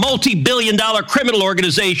into multi-billion-dollar criminal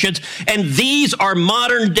organizations, and these are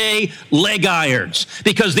modern-day leg irons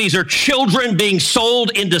because these are children being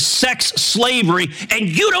sold into sex slavery, and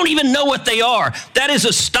you don't even know what they are. That is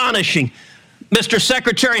astonishing. Mr.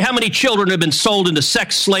 Secretary, how many children have been sold into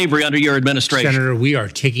sex slavery under your administration? Senator, we are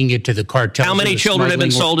taking it to the cartels. How many children have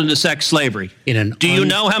been sold into sex slavery? Do you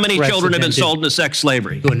know how many children have been sold into sex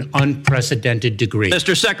slavery? To an unprecedented degree.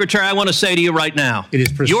 Mr. Secretary, I want to say to you right now,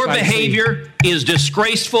 your behavior is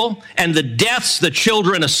disgraceful, and the deaths, the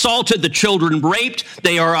children assaulted, the children raped,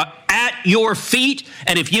 they are at your feet,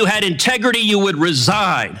 and if you had integrity, you would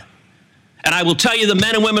resign. And I will tell you, the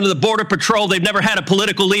men and women of the Border Patrol, they've never had a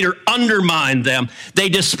political leader undermine them. They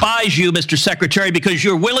despise you, Mr. Secretary, because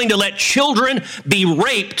you're willing to let children be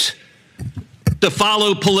raped to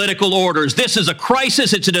follow political orders. This is a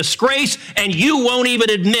crisis. It's a disgrace. And you won't even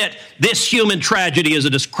admit this human tragedy is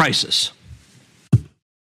a crisis.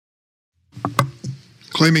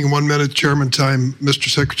 Claiming 1 minute chairman time, Mr.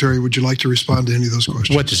 Secretary, would you like to respond to any of those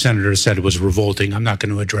questions? What the senator said was revolting. I'm not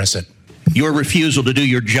going to address it. Your refusal to do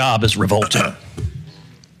your job is revolting.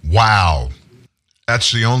 Wow.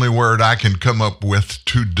 That's the only word I can come up with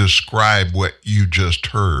to describe what you just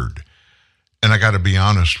heard. And I got to be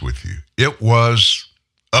honest with you. It was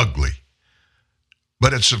ugly.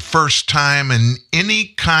 But it's the first time in any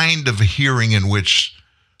kind of a hearing in which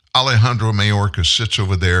Alejandro Mayorkas sits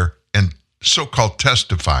over there and so-called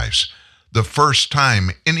testifies. The first time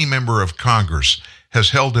any member of Congress has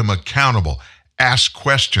held him accountable, asked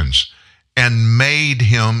questions, and made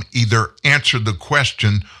him either answer the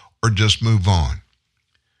question or just move on.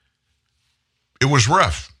 It was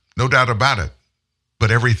rough, no doubt about it. But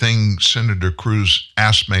everything Senator Cruz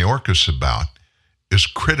asked Mayorkas about is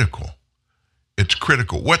critical. It's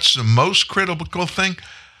critical. What's the most critical thing?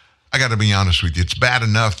 I got to be honest with you. It's bad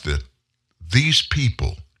enough that these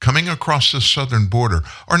people coming across the southern border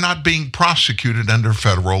are not being prosecuted under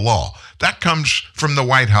federal law. That comes from the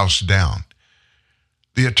White House down.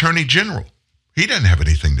 The Attorney General, he doesn't have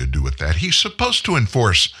anything to do with that. He's supposed to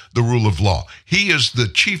enforce the rule of law. He is the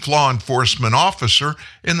chief law enforcement officer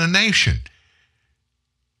in the nation.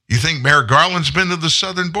 You think Mayor Garland's been to the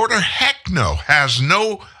southern border? Heck no. Has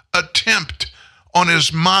no attempt on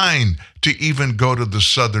his mind to even go to the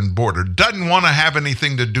southern border. Doesn't want to have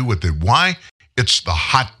anything to do with it. Why? It's the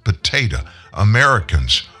hot potato.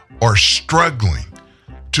 Americans are struggling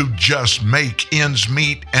to just make ends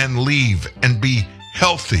meet and leave and be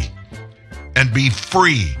healthy and be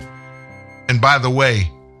free. And by the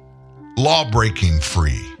way, law-breaking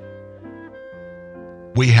free.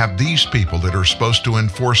 We have these people that are supposed to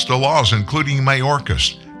enforce the laws, including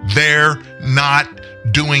Mayorkas. They're not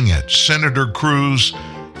doing it. Senator Cruz,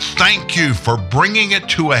 thank you for bringing it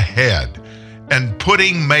to a head and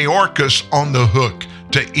putting Mayorkas on the hook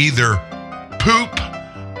to either poop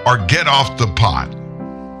or get off the pot.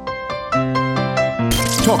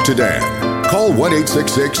 Talk to Dan. Call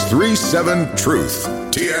 1-866-37-TRUTH.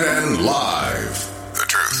 TNN Live. The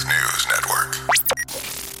Truth News Network.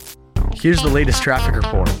 Here's the latest traffic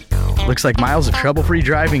report. Looks like miles of trouble-free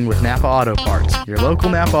driving with Napa Auto Parts. Your local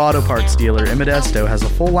Napa Auto Parts dealer in Modesto has a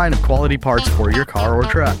full line of quality parts for your car or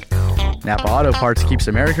truck. Napa Auto Parts keeps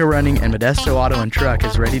America running, and Modesto Auto and Truck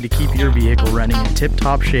is ready to keep your vehicle running in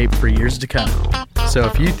tip-top shape for years to come. So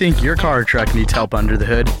if you think your car or truck needs help under the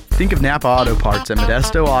hood, think of Napa Auto Parts at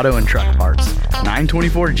Modesto Auto and Truck Parts,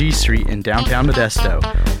 924 G Street in downtown Modesto,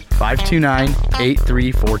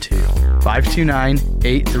 529-8342,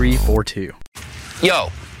 529-8342. Yo,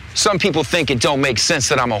 some people think it don't make sense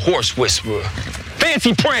that I'm a horse whisperer.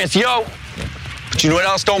 Fancy prance, yo! But you know what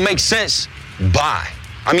else don't make sense? Bye.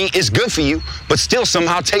 I mean, it's good for you, but still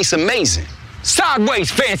somehow tastes amazing.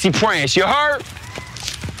 Sideways fancy prance, you heard?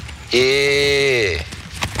 Yeah.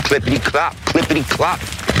 Clippity-clop, clippity-clop.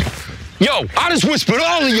 Yo, I just whispered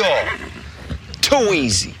all of y'all. Too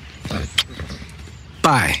easy.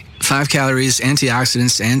 Bye. 5 calories,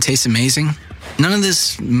 antioxidants, and tastes amazing. None of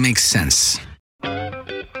this makes sense.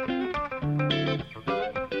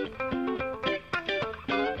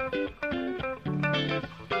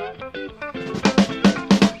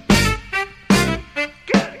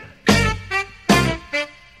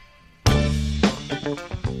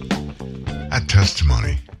 That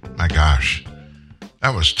testimony, my gosh,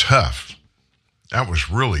 that was tough. That was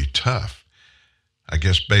really tough. I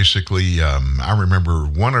guess basically, I remember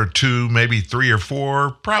 1 or 2, maybe 3 or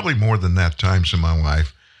 4, probably more than that times in my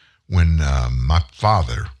life when my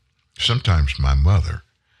father, sometimes my mother,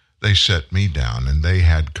 they set me down and they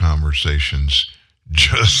had conversations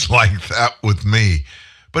just like that with me.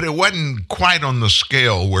 But it wasn't quite on the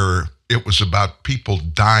scale where it was about people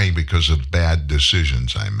dying because of bad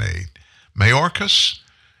decisions I made. Mayorkas,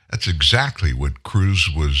 that's exactly what Cruz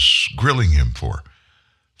was grilling him for.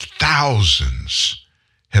 Thousands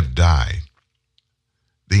have died.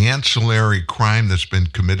 The ancillary crime that's been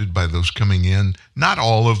committed by those coming in, not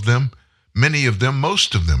all of them, many of them,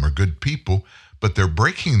 most of them are good people, but they're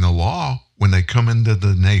breaking the law when they come into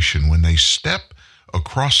the nation, when they step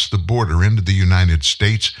across the border into the United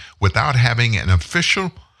States without having an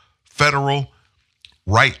official federal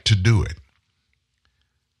right to do it.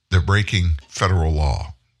 They're breaking federal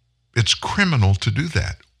law. It's criminal to do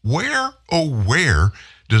that. Where, oh where,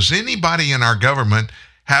 does anybody in our government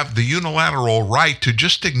have the unilateral right to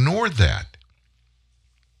just ignore that?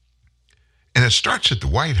 And it starts at the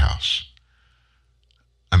White House.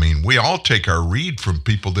 I mean, we all take our read from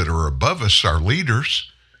people that are above us, our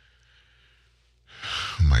leaders.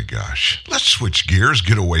 Oh my gosh. Let's switch gears,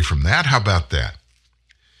 get away from that. How about that?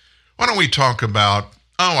 Why don't we talk about,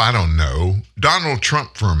 I don't know, Donald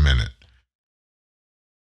Trump for a minute.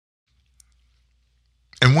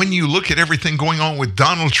 And when you look at everything going on with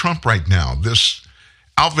Donald Trump right now, this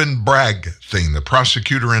Alvin Bragg thing, the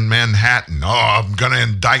prosecutor in Manhattan, I'm going to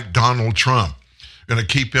indict Donald Trump, going to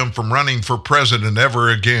keep him from running for president ever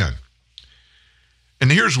again.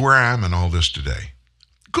 And here's where I am in all this today.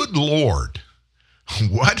 Good Lord,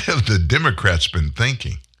 What have the Democrats been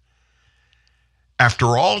thinking?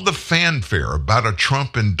 After all the fanfare about a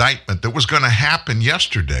Trump indictment that was going to happen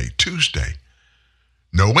yesterday, Tuesday,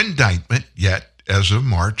 no indictment yet as of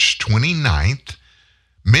March 29th,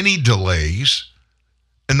 many delays,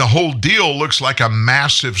 and the whole deal looks like a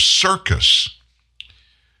massive circus.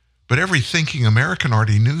 But every thinking American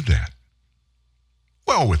already knew that.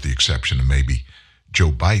 Well, with the exception of maybe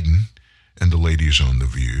Joe Biden and the ladies on The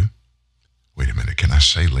View. Wait a minute, can I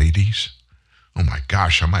say ladies? Oh my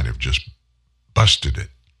gosh, I might have just busted it.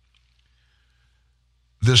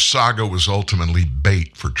 This saga was ultimately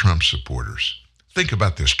bait for Trump supporters. Think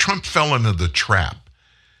about this. Trump fell into the trap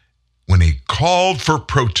when he called for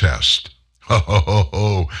protest.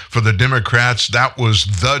 For the Democrats, that was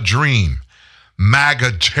the dream.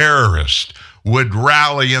 MAGA terrorists would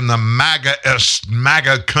rally in the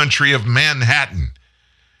MAGA country of Manhattan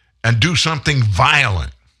and do something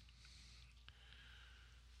violent.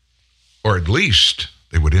 Or at least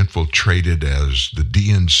they would infiltrate it as the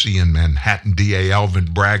DNC and Manhattan DA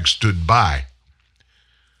Alvin Bragg stood by.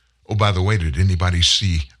 Oh, by the way, did anybody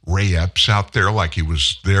see Ray Epps out there like he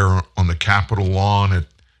was there on the Capitol lawn at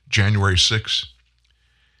January 6th?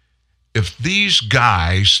 If these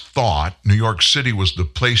guys thought New York City was the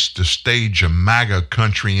place to stage a MAGA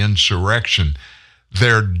country insurrection,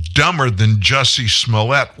 they're dumber than Jussie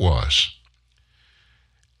Smollett was.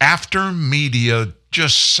 After media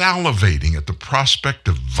just salivating at the prospect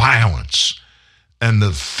of violence and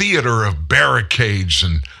the theater of barricades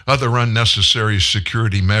and other unnecessary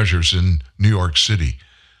security measures in New York City,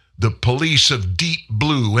 the police of Deep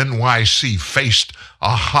Blue NYC faced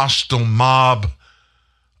a hostile mob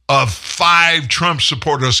of 5 Trump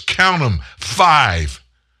supporters. Count them, 5.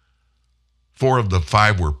 4 of the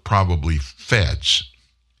 5 were probably feds.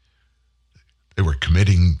 They were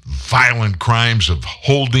committing violent crimes of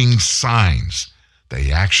holding signs.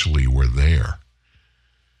 They actually were there.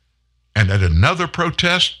 And at another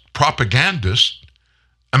protest,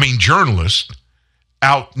 journalists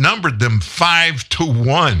outnumbered them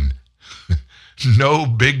 5-1. No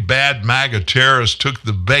big bad MAGA terrorist took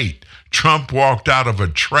the bait. Trump walked out of a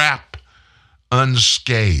trap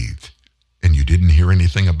unscathed. And you didn't hear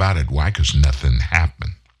anything about it. Why? Because nothing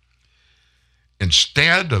happened.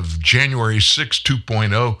 Instead of January 6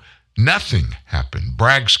 2.0, nothing happened.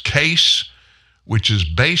 Bragg's case, which is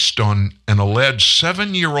based on an alleged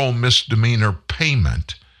 7-year-old misdemeanor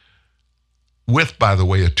payment with, by the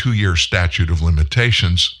way, a 2-year statute of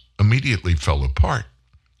limitations, immediately fell apart.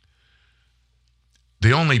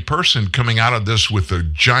 The only person coming out of this with a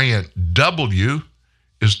giant W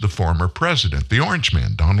is the former president, the orange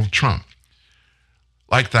man, Donald Trump.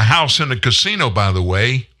 Like the house in a casino, by the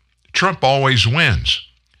way, Trump always wins.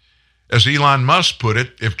 As Elon Musk put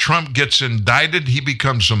it, if Trump gets indicted, he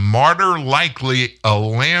becomes a martyr, likely a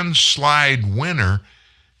landslide winner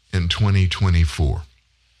in 2024.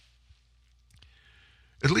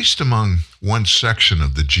 At least among one section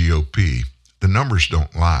of the GOP, the numbers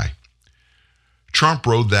don't lie. Trump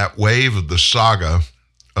rode that wave of the saga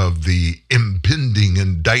of the impending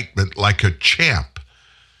indictment like a champ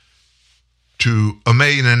to $1.5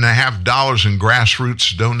 million in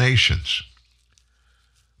grassroots donations.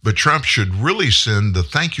 But Trump should really send the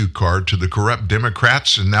thank you card to the corrupt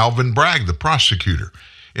Democrats and Alvin Bragg, the prosecutor.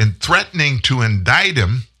 In threatening to indict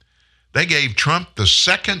him, they gave Trump the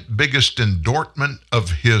second biggest indictment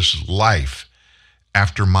of his life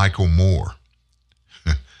after Michael Moore.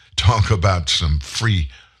 Talk about some free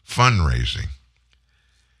fundraising.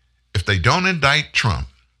 If they don't indict Trump,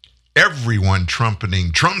 everyone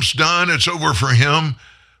trumpeting, Trump's done, it's over for him,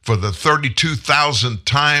 for the 32,000th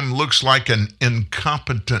time, looks like an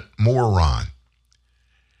incompetent moron.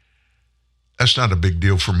 That's not a big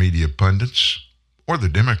deal for media pundits or the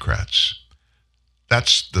Democrats.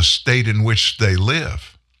 That's the state in which they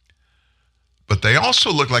live. But they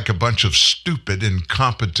also look like a bunch of stupid,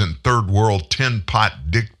 incompetent third world tin pot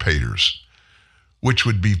dictators, which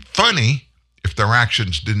would be funny if their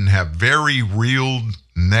actions didn't have very real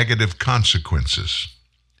negative consequences.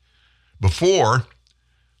 Before,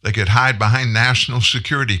 they could hide behind national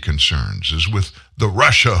security concerns, as with the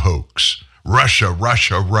Russia hoax, Russia,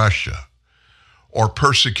 or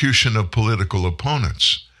persecution of political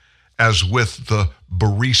opponents, as with the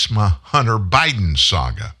Burisma Hunter Biden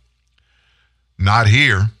saga. Not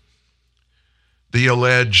here. The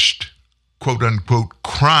alleged quote-unquote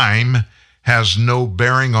crime has no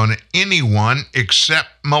bearing on anyone except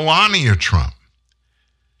Melania Trump.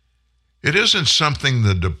 It isn't something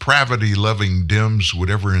the depravity-loving Dems would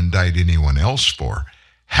ever indict anyone else for.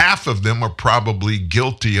 Half of them are probably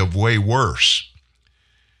guilty of way worse.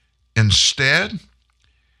 Instead,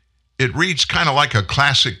 It reads kind of like a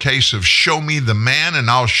classic case of show me the man and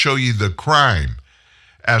I'll show you the crime,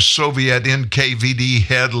 as Soviet NKVD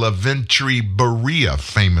head Lavrentiy Beria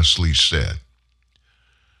famously said.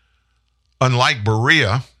 Unlike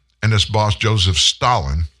Beria and his boss Joseph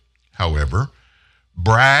Stalin, however,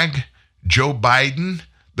 Bragg, Joe Biden,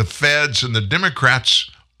 the feds, and the Democrats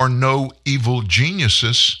are no evil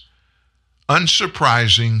geniuses.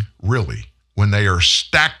 Unsurprising, really, when they are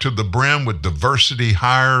stacked to the brim with diversity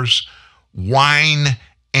hires, wine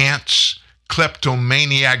ants,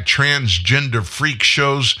 kleptomaniac transgender freak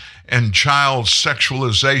shows, and child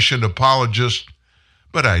sexualization apologists.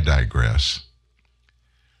 But I digress.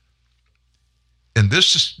 In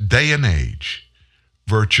this day and age,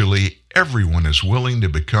 virtually everyone is willing to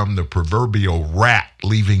become the proverbial rat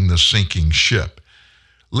leaving the sinking ship.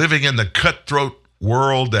 Living in the cutthroat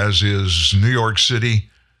world as is New York City,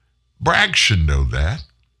 Bragg should know that.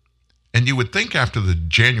 And you would think after the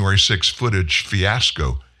January 6th footage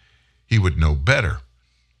fiasco, he would know better.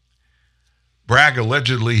 Bragg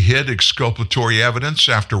allegedly hid exculpatory evidence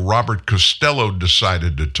after Robert Costello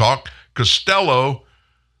decided to talk. Costello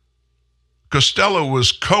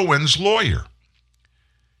was Cohen's lawyer.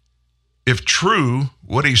 If true,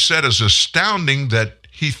 what he said is astounding that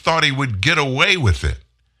he thought he would get away with it.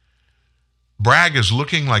 Bragg is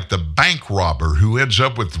looking like the bank robber who ends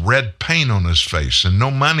up with red paint on his face and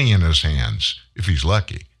no money in his hands, if he's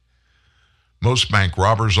lucky. Most bank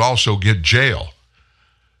robbers also get jail.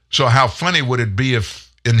 So how funny would it be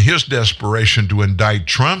if, in his desperation to indict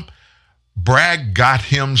Trump, Bragg got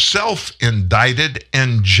himself indicted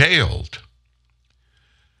and jailed?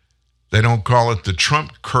 They don't call it the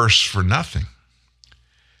Trump curse for nothing.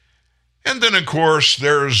 And then, of course,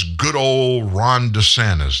 there's good old Ron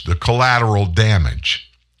DeSantis, the collateral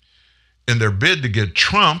damage. In their bid to get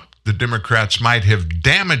Trump, the Democrats might have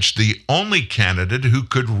damaged the only candidate who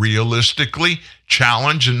could realistically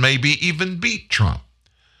challenge and maybe even beat Trump.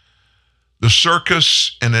 The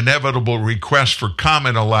circus and inevitable request for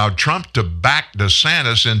comment allowed Trump to back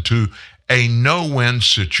DeSantis into a no-win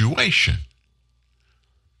situation.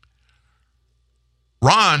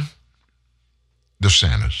 Ron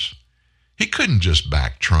DeSantis, he couldn't just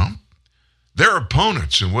back Trump. Their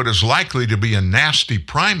opponents in what is likely to be a nasty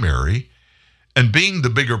primary, and being the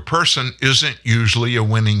bigger person isn't usually a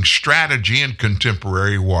winning strategy in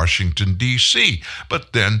contemporary Washington, D.C.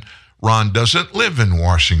 But then Ron doesn't live in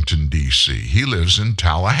Washington, D.C. He lives in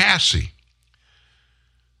Tallahassee.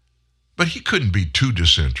 But he couldn't be too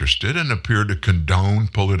disinterested and appear to condone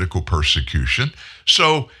political persecution,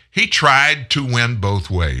 so he tried to win both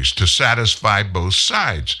ways, to satisfy both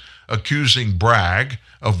sides, accusing Bragg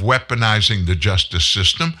of weaponizing the justice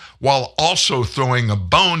system while also throwing a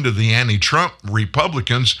bone to the anti-Trump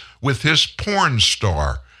Republicans with his porn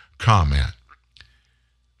star comment.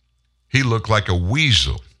 He looked like a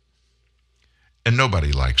weasel, and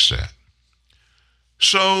nobody likes that.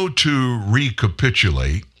 So to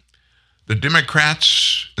recapitulate, the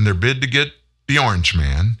Democrats, in their bid to get the orange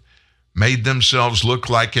man, made themselves look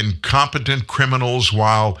like incompetent criminals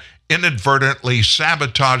while inadvertently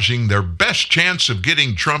sabotaging their best chance of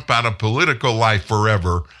getting Trump out of political life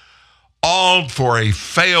forever, all for a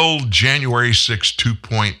failed January 6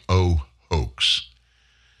 2.0 hoax.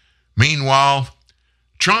 Meanwhile,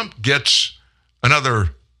 Trump gets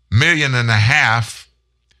another $1.5 million.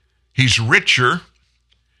 He's richer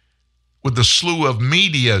with a slew of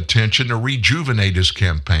media attention to rejuvenate his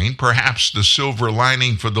campaign, perhaps the silver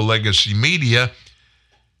lining for the legacy media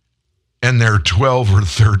and their 12 or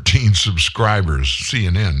 13 subscribers.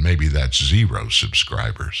 CNN, maybe that's 0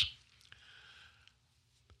 subscribers.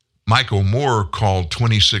 Michael Moore called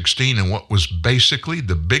 2016 and what was basically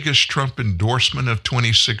the biggest Trump endorsement of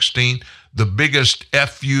 2016, the biggest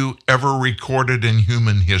FU ever recorded in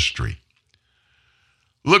human history.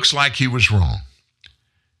 Looks like he was wrong.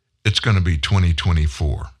 It's going to be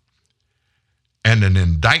 2024. And an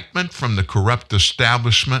indictment from the corrupt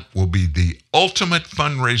establishment will be the ultimate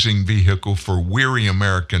fundraising vehicle for weary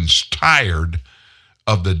Americans tired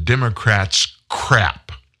of the Democrats'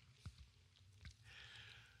 crap.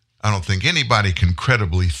 I don't think anybody can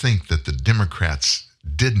credibly think that the Democrats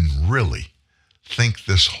didn't really think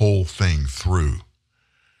this whole thing through.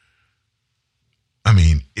 I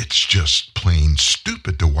mean, it's just plain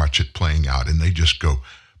stupid to watch it playing out, and they just go,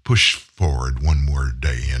 push forward one more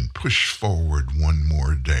day and push forward one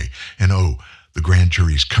more day. And oh, the grand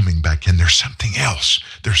jury's coming back in. There's something else.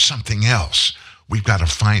 There's something else. We've got to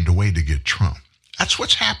find a way to get Trump. That's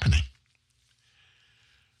what's happening.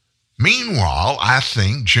 Meanwhile, I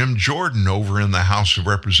think Jim Jordan over in the House of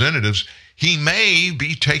Representatives, he may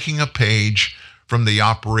be taking a page from the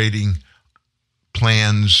operating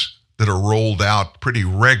plans that are rolled out pretty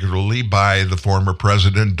regularly by the former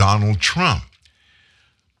President Donald Trump.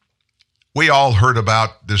 We all heard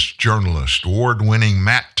about this journalist, award-winning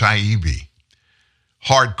Matt Taibbi,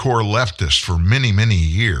 hardcore leftist for many, many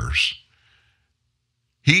years.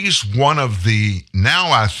 He's one of the,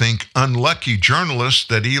 now I think, unlucky journalists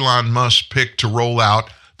that Elon Musk picked to roll out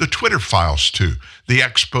the Twitter files to, the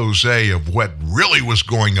expose of what really was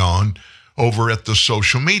going on over at the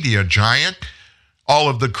social media giant, all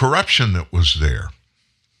of the corruption that was there.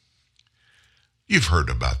 You've heard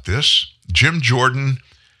about this. Jim Jordan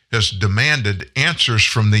has demanded answers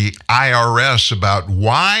from the IRS about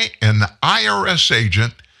why an IRS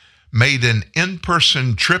agent made an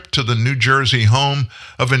in-person trip to the New Jersey home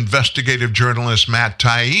of investigative journalist Matt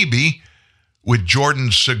Taibbi, with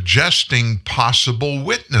Jordan suggesting possible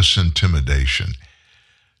witness intimidation.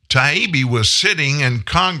 Taibbi was sitting in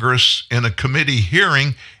Congress in a committee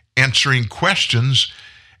hearing answering questions,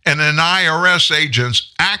 and an IRS agent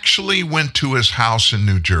actually went to his house in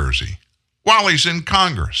New Jersey while he's in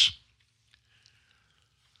Congress.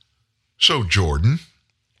 So Jordan,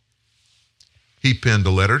 he penned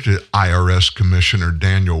a letter to IRS Commissioner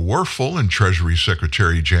Daniel Werfel and Treasury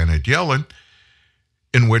Secretary Janet Yellen,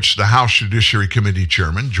 in which the House Judiciary Committee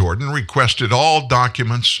Chairman, Jordan, requested all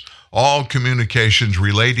documents, all communications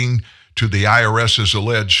relating to the IRS's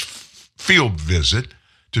alleged field visit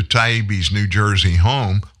to Taibbi's New Jersey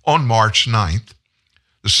home on March 9th.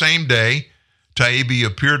 The same day, Taibbi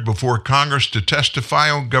appeared before Congress to testify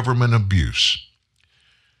on government abuse.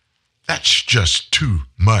 That's just too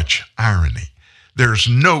much irony. There's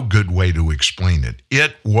no good way to explain it.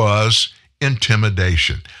 It was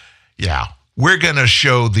intimidation. Yeah, we're going to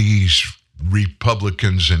show these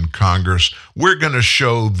Republicans in Congress, we're going to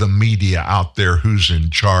show the media out there who's in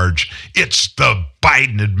charge. It's the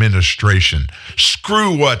Biden administration.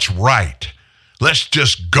 Screw what's right. Let's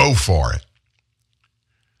just go for it.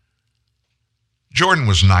 Jordan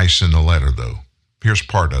was nice in the letter, though. Here's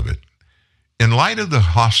part of it. In light of the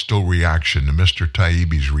hostile reaction to Mr.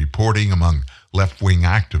 Taibbi's reporting among left-wing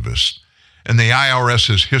activists and the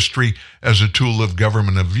IRS's history as a tool of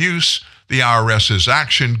government abuse, the IRS's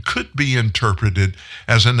action could be interpreted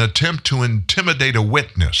as an attempt to intimidate a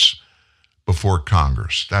witness before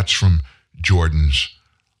Congress. That's from Jordan's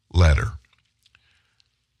letter.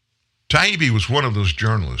 Taibbi was one of those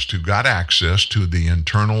journalists who got access to the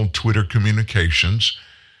internal Twitter communications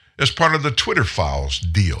as part of the Twitter files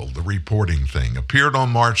deal, the reporting thing, appeared on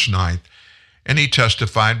March 9th, and he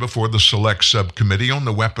testified before the Select Subcommittee on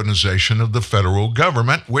the Weaponization of the Federal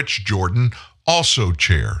Government, which Jordan also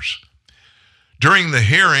chairs. During the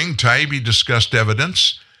hearing, Taibbi discussed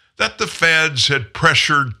evidence that the feds had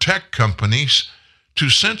pressured tech companies to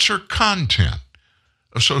censor content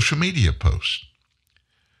of social media posts.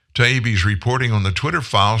 Taibbi's reporting on the Twitter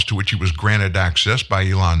files, to which he was granted access by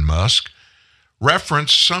Elon Musk,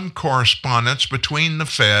 referenced some correspondence between the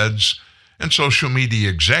feds and social media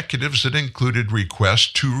executives that included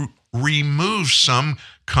requests to remove some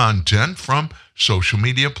content from social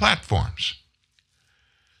media platforms.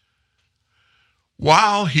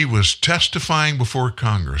 While he was testifying before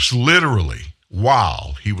Congress, literally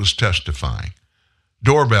while he was testifying,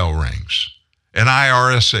 doorbell rings. An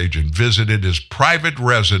IRS agent visited his private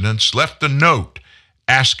residence, left a note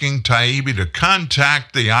asking Taibbi to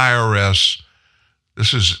contact the IRS.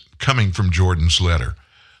 This is coming from Jordan's letter.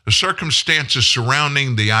 The circumstances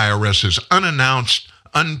surrounding the IRS's unannounced,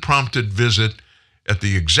 unprompted visit at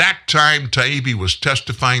the exact time Taibbi was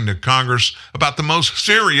testifying to Congress about the most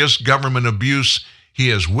serious government abuse he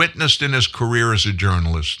has witnessed in his career as a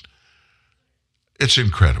journalist. It's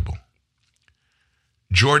incredible.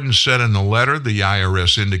 Jordan said in the letter the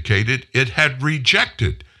IRS indicated it had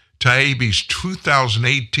rejected Taibbi's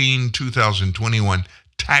 2018-2021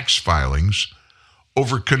 tax filings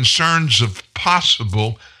over concerns of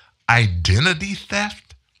possible identity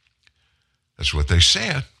theft. That's what they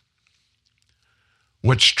said.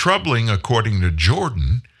 What's troubling, according to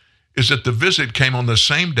Jordan, is that the visit came on the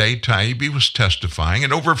same day Taibbi was testifying,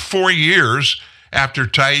 and over 4 years after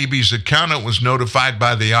Taibbi's accountant was notified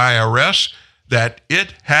by the IRS that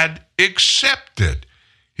it had accepted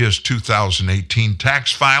his 2018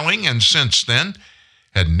 tax filing, and since then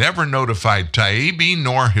had never notified Taibbi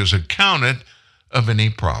nor his accountant of any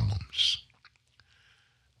problems.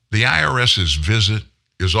 The IRS's visit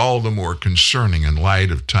is all the more concerning in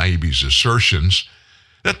light of Taibbi's assertions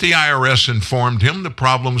that the IRS informed him the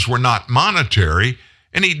problems were not monetary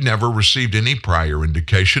and he'd never received any prior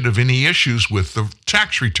indication of any issues with the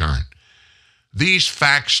tax return. These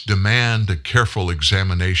facts demand a careful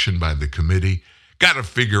examination by the committee, Got to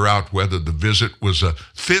figure out whether the visit was a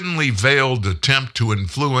thinly veiled attempt to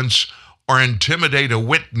influence or intimidate a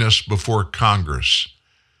witness before Congress.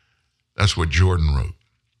 That's what Jordan wrote.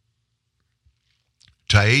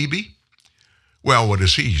 Taibbi? Well, what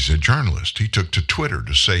is he? He's a journalist. He took to Twitter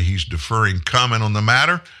to say he's deferring comment on the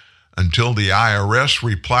matter until the IRS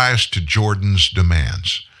replies to Jordan's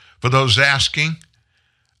demands. For those asking,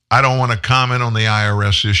 I don't want to comment on the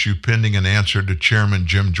IRS issue pending an answer to Chairman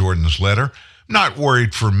Jim Jordan's letter. I'm not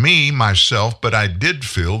worried for me, myself, but I did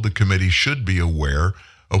feel the committee should be aware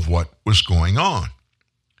of what was going on.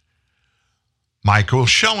 Michael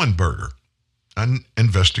Schellenberger, an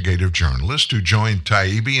investigative journalist who joined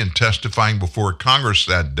Taibbi in testifying before Congress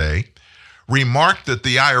that day, remarked that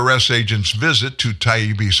the IRS agent's visit to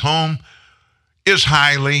Taibbi's home is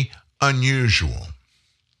highly unusual.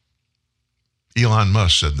 Elon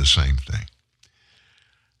Musk said the same thing.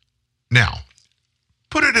 Now,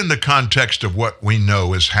 put it in the context of what we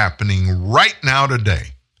know is happening right now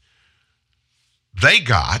today. They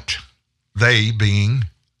being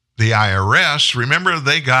the IRS, remember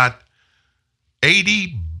they got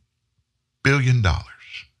 $80 billion. $80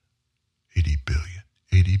 billion.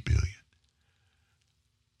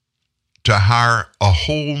 To hire a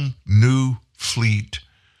whole new fleet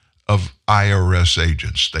of IRS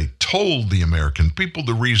agents. They told the American people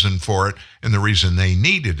the reason for it, and the reason they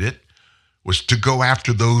needed it was to go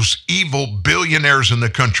after those evil billionaires in the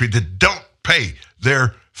country that don't pay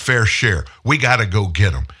their fair share. We got to go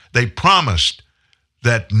get them. They promised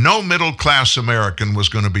that no middle-class American was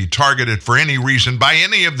going to be targeted for any reason by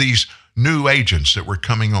any of these new agents that were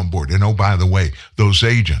coming on board. And oh, by the way, those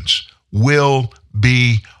agents will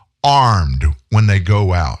be armed when they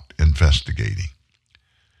go out investigating.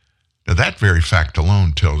 Now, that very fact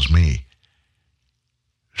alone tells me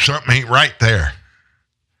something ain't right there.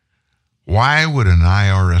 Why would an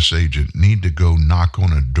IRS agent need to go knock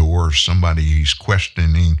on a door of somebody he's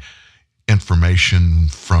questioning information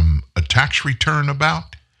from a tax return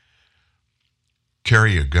about?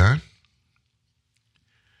 Carry a gun?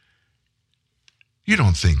 You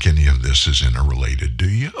don't think any of this is interrelated, do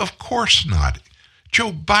you? Of course not.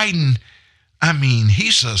 Joe Biden,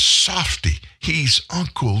 he's a softy. He's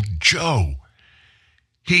Uncle Joe.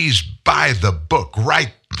 He's by the book,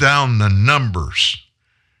 right down the numbers.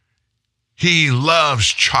 He loves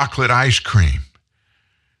chocolate ice cream.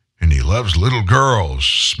 And he loves little girls,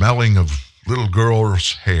 smelling of little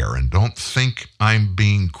girls' hair. And don't think I'm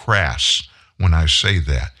being crass when I say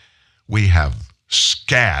that. We have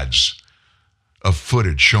scads of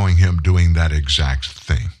footage showing him doing that exact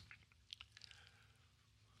thing.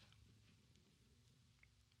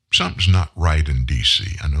 Something's not right in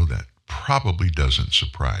D.C. I know that probably doesn't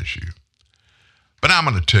surprise you. But I'm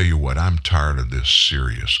going to tell you what, I'm tired of this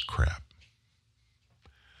serious crap.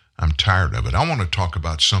 I'm tired of it. I want to talk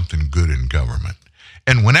about something good in government.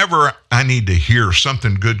 And whenever I need to hear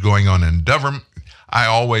something good going on in government, I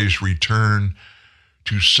always return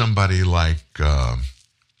to somebody like, Bill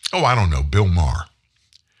Maher.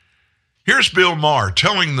 Here's Bill Maher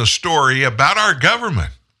telling the story about our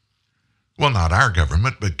government. Well, not our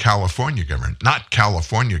government, but California government. Not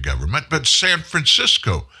California government, but San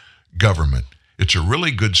Francisco government. It's a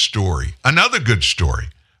really good story. Another good story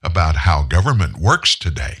about how government works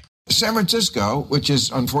today. San Francisco, which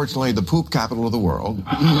is unfortunately the poop capital of the world,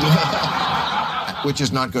 which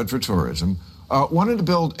is not good for tourism, wanted to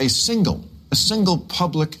build a single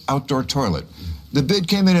public outdoor toilet. The bid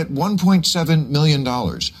came in at $1.7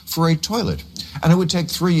 million for a toilet, and it would take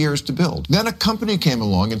 3 years to build. Then a company came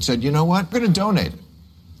along and said, you know what, we're going to donate it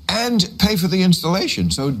and pay for the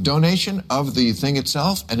installation. So donation of the thing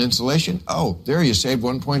itself and installation, there you saved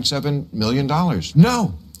 $1.7 million.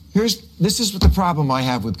 No. This is the problem I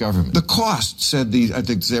have with government. The cost, said the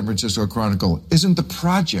San Francisco Chronicle, isn't the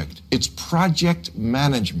project. It's project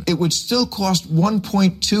management. It would still cost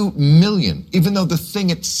 $1.2 million, even though the thing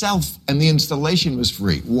itself and the installation was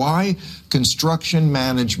free. Why? Construction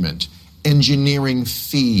management, engineering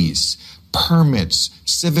fees, permits,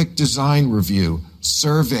 civic design review,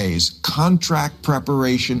 surveys, contract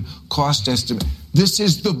preparation, cost estimate. This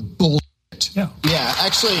is the bullshit. Yeah,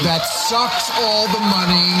 actually, that sucks all the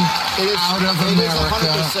money out of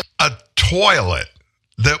America. A toilet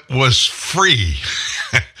that was free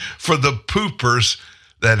for the poopers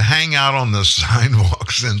that hang out on the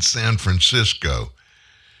sidewalks in San Francisco.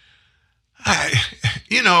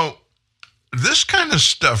 This kind of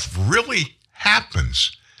stuff really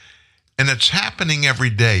happens, and it's happening every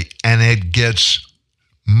day, and it gets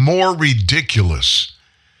more ridiculous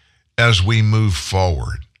as we move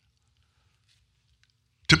forward.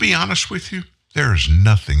 To be honest with you, there is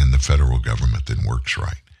nothing in the federal government that works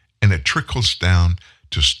right. And it trickles down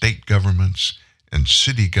to state governments and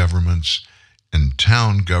city governments and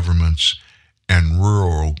town governments and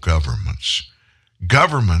rural governments.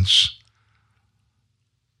 Governments,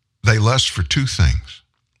 they lust for two things.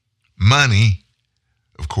 Money,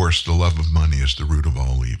 of course, the love of money is the root of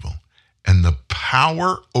all evil. And the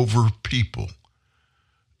power over people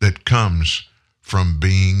that comes from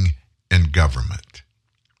being in government.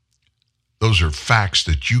 Those are facts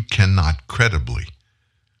that you cannot credibly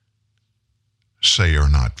say are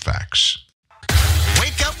not facts.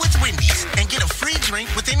 Wake up with Wendy's and get a free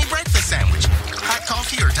drink with any breakfast sandwich. Hot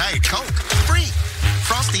coffee or Diet Coke, free.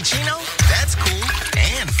 Frosty Chino, that's cool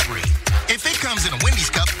and free. If it comes in a Wendy's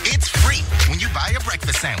cup, it's free when you buy a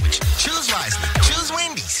breakfast sandwich. Choose wisely. Choose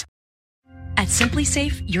Wendy's. At Simply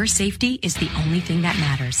Safe, your safety is the only thing that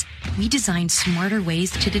matters. We designed smarter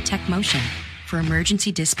ways to detect motion for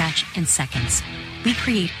emergency dispatch in seconds. We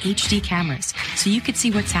create HD cameras so you could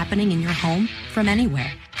see what's happening in your home from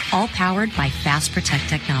anywhere. All powered by Fast Protect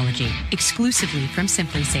technology, exclusively from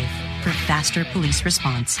Simply Safe for faster police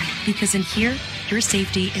response. Because in here, your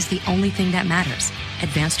safety is the only thing that matters.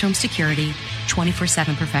 Advanced home security,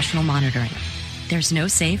 24/7 professional monitoring. There's no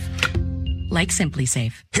safe like Simply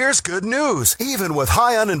Safe. Here's good news. Even with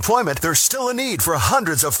high unemployment, there's still a need for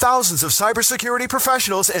hundreds of thousands of cybersecurity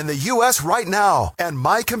professionals in the U.S. right now. And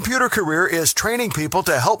My Computer Career is training people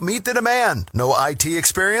to help meet the demand. No IT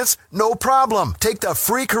experience? No problem. Take the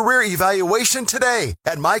free career evaluation today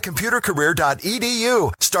at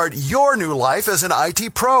mycomputercareer.edu. Start your new life as an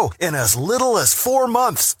IT pro in as little as 4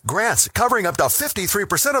 months. Grants covering up to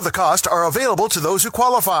 53% of the cost are available to those who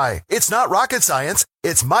qualify. It's not rocket science.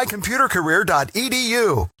 It's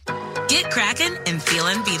mycomputercareer.edu. Get cracking and feel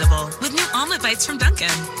unbeatable with new omelet bites from Dunkin'.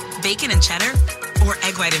 Bacon and cheddar or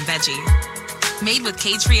egg white and veggie. Made with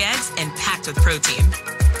cage-free eggs and packed with protein.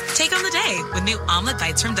 Take on the day with new omelet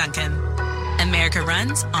bites from Dunkin'. America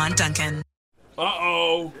runs on Dunkin'.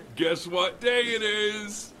 Uh-oh. Guess what day it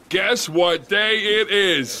is? Guess what day it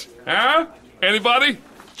is? Huh? Anybody?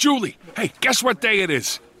 Julie, hey, guess what day it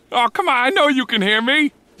is? Oh, come on, I know you can hear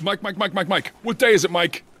me. Mike. What day is it,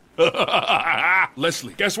 Mike?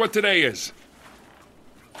 Leslie, guess what today is?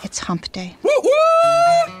 It's hump day.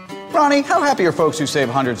 Woo-woo! Ronnie, how happy are folks who save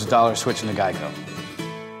hundreds of dollars switching to Geico?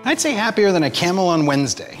 I'd say happier than a camel on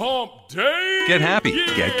Wednesday. Hump day! Get happy.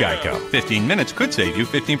 Yeah. Get Geico. 15 minutes could save you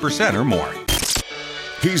 15% or more.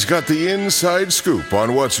 He's got the inside scoop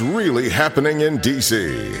on what's really happening in D.C.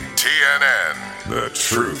 TNN, the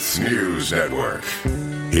Truth News Network.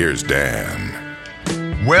 Here's Dan.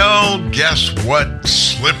 Well, guess what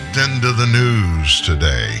slipped into the news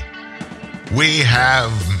today? We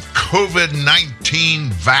have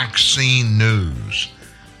COVID-19 vaccine news.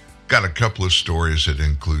 Got a couple of stories that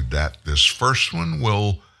include that. This first one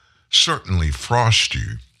will certainly frost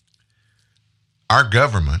you. Our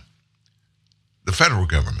government, the federal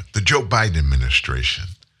government, the Joe Biden administration,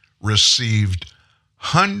 received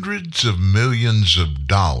hundreds of millions of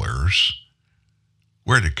dollars.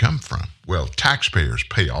 Where'd it come from? Well, taxpayers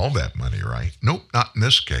pay all that money, right? Nope, not in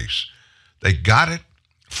this case. They got it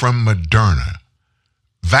from Moderna,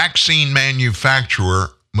 vaccine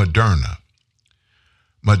manufacturer Moderna.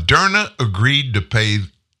 Moderna agreed to pay,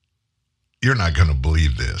 you're not going to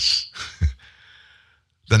believe this,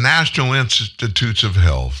 the National Institutes of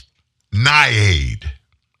Health, NIAID.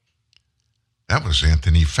 That was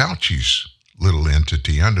Anthony Fauci's little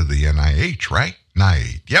entity under the NIH, right?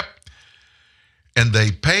 NIAID, yep. And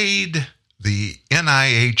they paid the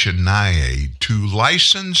NIH and NIAID to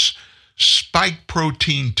license spike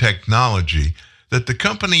protein technology that the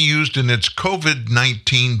company used in its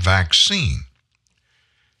COVID-19 vaccine.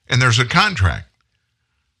 And there's a contract.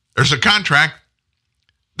 There's a contract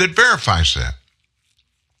that verifies that.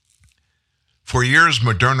 For years,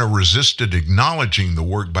 Moderna resisted acknowledging the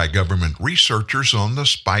work by government researchers on the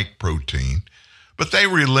spike protein, but they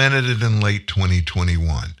relented it in late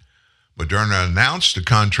 2021. Moderna announced the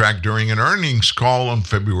contract during an earnings call on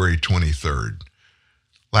February 23rd,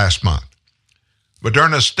 last month.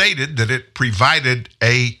 Moderna stated that it provided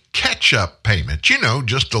a catch-up payment,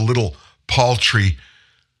 just a little paltry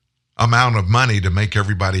amount of money to make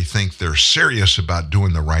everybody think they're serious about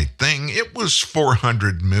doing the right thing. It was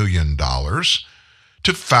 $400 million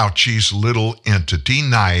to Fauci's little entity,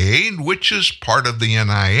 NIAID, which is part of the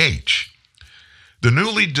NIH. The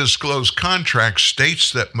newly disclosed contract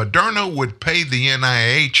states that Moderna would pay the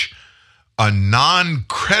NIH a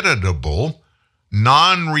non-creditable,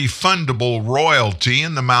 non-refundable royalty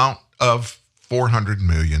in the amount of $400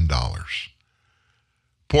 million.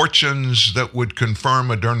 Portions that would confirm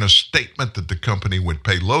Moderna's statement that the company would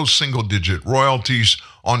pay low single-digit royalties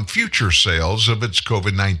on future sales of its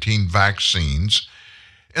COVID-19 vaccines,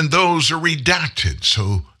 and those are redacted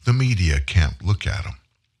so the media can't look at them.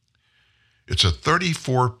 It's a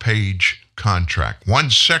 34-page contract. One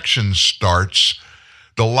section starts,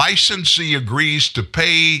 the licensee agrees to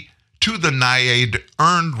pay to the NIAID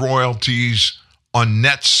earned royalties on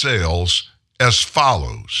net sales as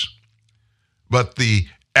follows. But the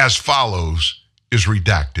as follows is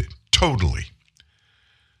redacted totally.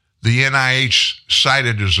 The NIH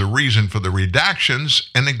cited as a reason for the redactions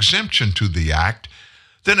an exemption to the act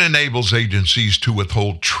that enables agencies to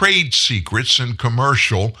withhold trade secrets and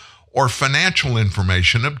commercial or financial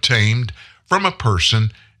information obtained from a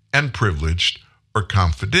person and privileged or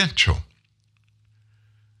confidential.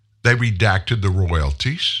 They redacted the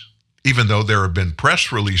royalties, even though there have been press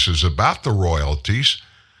releases about the royalties.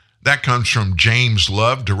 That comes from James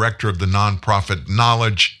Love, director of the nonprofit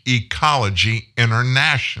Knowledge Ecology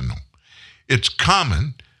International. It's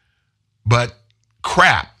common, but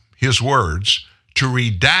crap, his words, to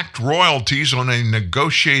redact royalties on a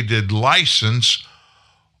negotiated license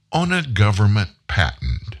on a government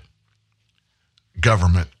patent.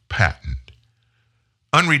 Government patent.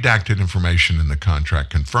 Unredacted information in the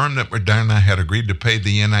contract confirmed that Moderna had agreed to pay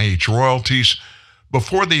the NIH royalties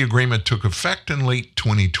before the agreement took effect in late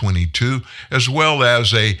 2022, as well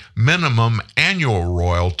as a minimum annual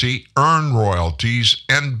royalty, earned royalties,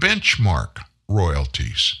 and benchmark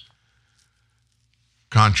royalties.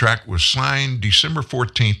 Contract was signed December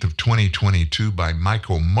 14th of 2022 by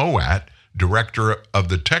Michael Moat, director of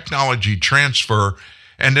the Technology Transfer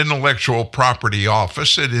and Intellectual Property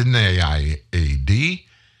Office at NIAID,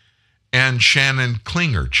 and Shannon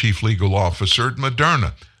Klinger, chief legal officer at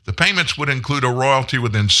Moderna. The payments would include a royalty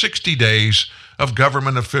within 60 days of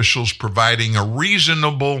government officials providing a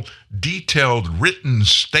reasonable, detailed written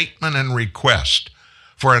statement and request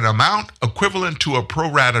for an amount equivalent to a pro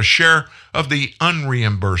rata share of the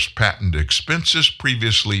unreimbursed patent expenses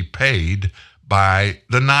previously paid by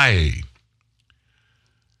the NIAID.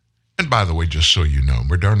 And by the way, just so you know,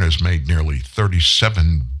 Moderna has made nearly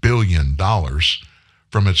 $37 billion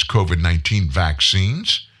from its COVID-19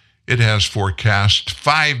 vaccines. It has forecast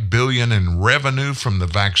 $5 billion in revenue from the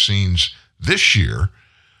vaccines this year.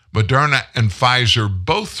 Moderna and Pfizer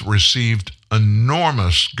both received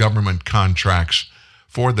enormous government contracts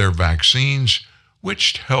for their vaccines,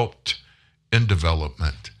 which helped in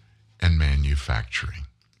development and manufacturing.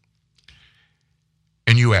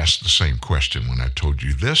 And you asked the same question when I told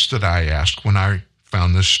you this that I asked when I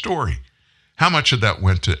found this story. How much of that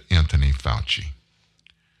went to Anthony Fauci?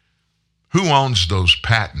 Who owns those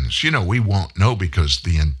patents? You know, we won't know because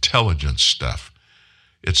the intelligence stuff,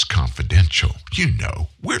 it's confidential. You know,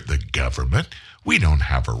 we're the government. We don't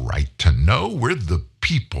have a right to know. We're the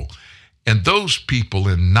people. And those people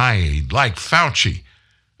in NIAID, like Fauci,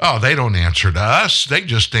 oh, they don't answer to us. They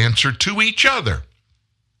just answer to each other.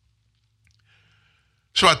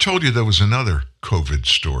 So I told you there was another COVID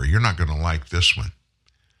story. You're not going to like this one.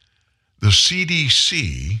 The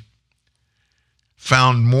CDC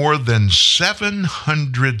found more than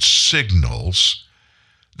 700 signals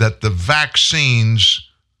that the vaccines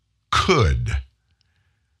could,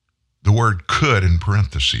 the word could in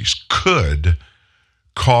parentheses, could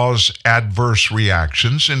cause adverse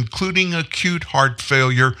reactions, including acute heart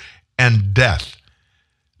failure and death.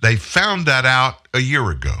 They found that out a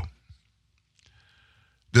year ago.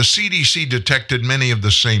 The CDC detected many of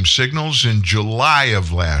the same signals in July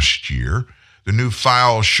of last year. The new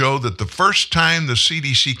files show that the first time the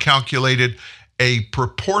CDC calculated a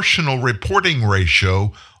proportional reporting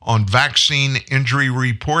ratio on vaccine injury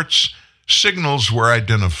reports, signals were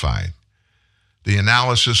identified. The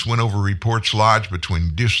analysis went over reports lodged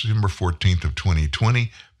between December 14th of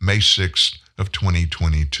 2020, May 6th of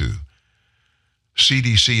 2022.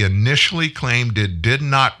 CDC initially claimed it did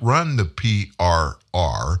not run the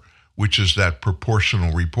PRR, which is that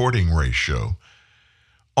proportional reporting ratio,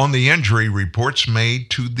 on the injury reports made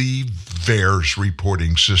to the VAERS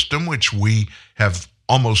reporting system, which we have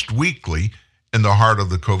almost weekly in the heart of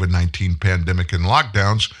the COVID-19 pandemic and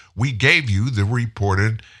lockdowns. We gave you the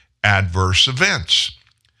reported adverse events.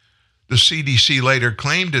 The CDC later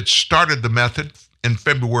claimed it started the method in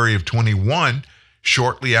February of 21,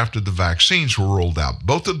 shortly after the vaccines were rolled out.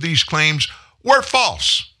 Both of these claims were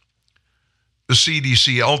false. The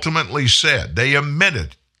CDC ultimately said they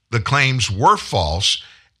admitted the claims were false,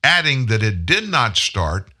 adding that it did not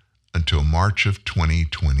start until March of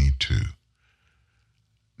 2022.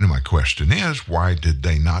 Now, my question is, why did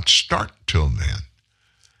they not start till then?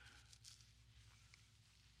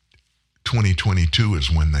 2022 is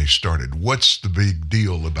when they started. What's the big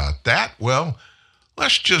deal about that? Well,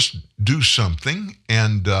 let's just do something,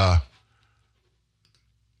 and I'm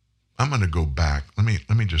going to go back. Let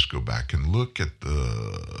me just go back and look at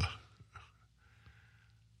the.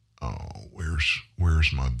 Oh, where's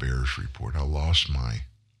my VAERS report? I lost my.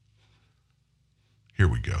 Here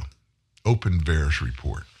we go. Open VAERS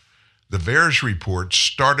report. The VAERS report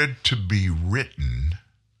started to be written.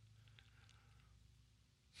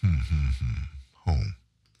 Home.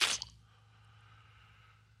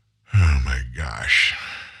 Oh my gosh.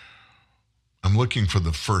 I'm looking for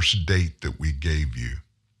the first date that we gave you.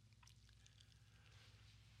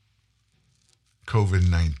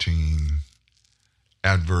 COVID-19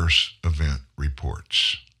 adverse event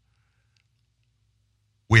reports.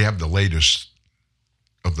 We have the latest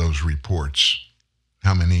of those reports.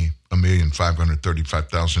 How many?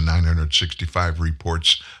 1,535,965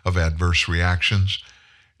 reports of adverse reactions.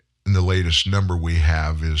 And the latest number we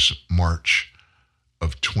have is March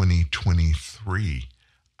of 2023.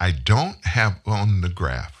 I don't have on the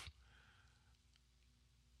graph.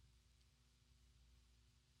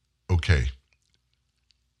 Okay.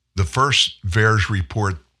 The first VAERS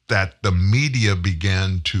report that the media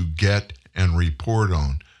began to get and report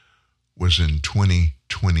on was in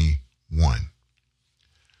 2021.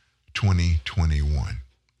 2021.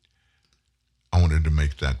 I wanted to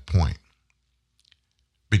make that point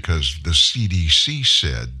because the CDC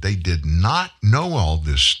said they did not know all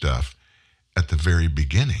this stuff at the very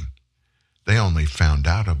beginning. They only found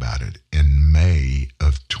out about it in May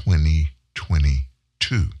of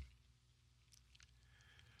 2022.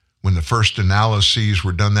 When the first analyses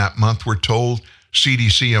were done that month, we're told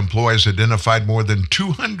CDC employees identified more than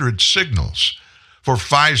 200 signals for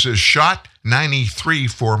Pfizer's shot, 93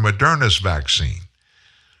 for Moderna's vaccine.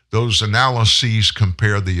 Those analyses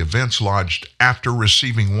compare the events lodged after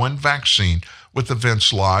receiving one vaccine with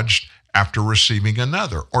events lodged after receiving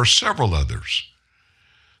another or several others.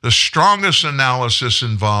 The strongest analysis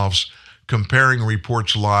involves comparing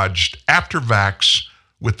reports lodged after vax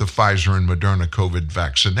with the Pfizer and Moderna COVID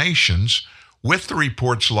vaccinations with the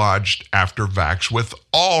reports lodged after vax with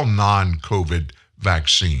all non-COVID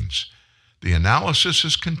vaccines. The analysis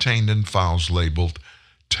is contained in files labeled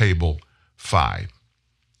Table 5.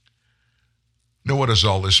 Now, what does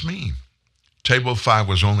all this mean? Table 5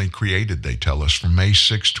 was only created, they tell us, from May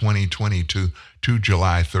 6, 2022 to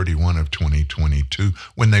July 31 of 2022,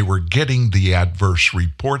 when they were getting the adverse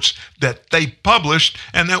reports that they published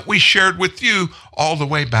and that we shared with you all the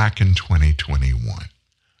way back in 2021.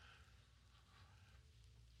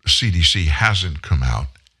 The CDC hasn't come out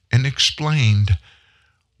and explained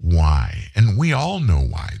why, and we all know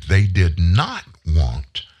why. They did not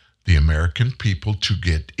want the American people to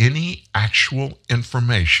get any actual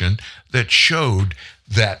information that showed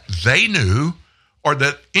that they knew or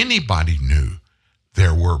that anybody knew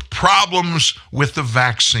there were problems with the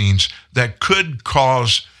vaccines that could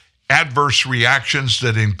cause adverse reactions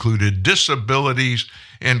that included disabilities,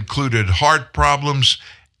 included heart problems,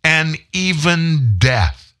 and even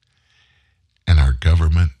death. And our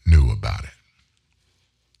government knew about it.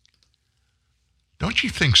 Don't you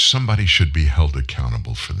think somebody should be held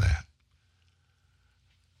accountable for that?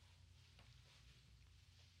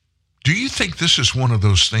 Do you think this is one of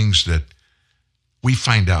those things that we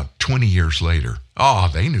find out 20 years later?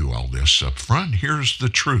 Oh, they knew all this up front. Here's the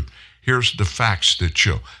truth. Here's the facts that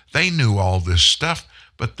show. They knew all this stuff,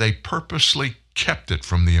 but they purposely kept it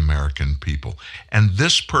from the American people. And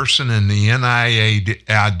this person in the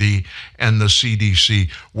NIAID and the CDC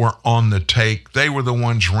were on the take. They were the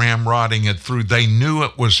ones ramrodding it through. They knew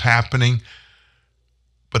it was happening,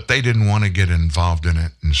 but they didn't want to get involved in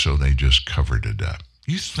it, and so they just covered it up.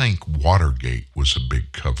 You think Watergate was a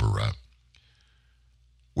big cover-up?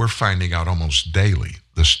 We're finding out almost daily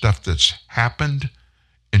the stuff that's happened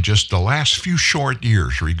in just the last few short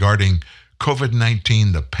years regarding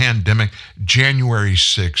COVID-19, the pandemic, January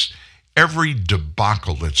 6th, every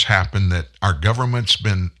debacle that's happened that our government's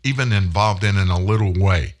been even involved in a little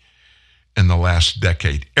way in the last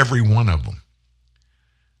decade, every one of them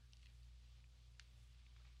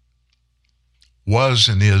was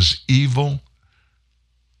and is evil.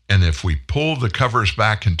 And if we pull the covers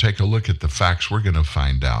back and take a look at the facts, we're going to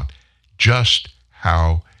find out just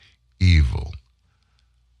how evil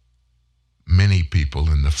many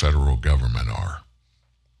people in the federal government are.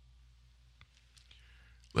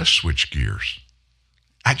 Let's switch gears.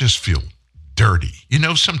 I just feel dirty. You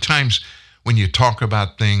know, sometimes when you talk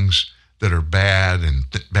about things that are bad and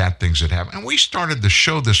bad things that happen, and we started the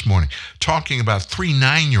show this morning talking about 3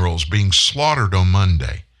 9-year-olds being slaughtered on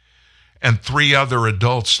Monday and 3 other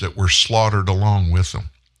adults that were slaughtered along with them.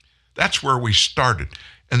 That's where we started.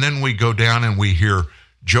 And then we go down and we hear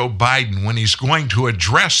Joe Biden when he's going to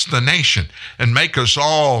address the nation and make us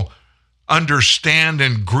all understand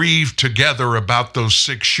and grieve together about those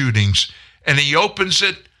 6 shootings. And he opens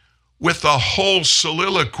it with a whole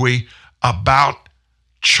soliloquy about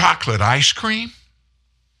chocolate ice cream.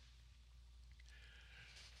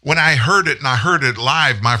 When I heard it, and I heard it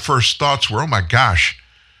live, my first thoughts were, oh my gosh,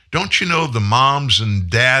 don't you know the moms and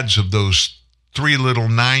dads of those 3 little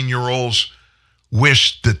 9-year-olds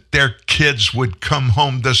wished that their kids would come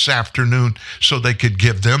home this afternoon so they could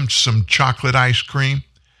give them some chocolate ice cream?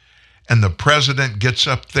 And the president gets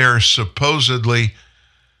up there supposedly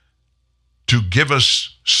to give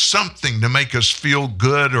us something to make us feel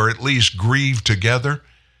good or at least grieve together.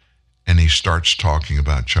 And he starts talking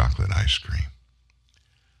about chocolate ice cream.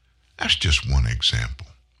 That's just one example.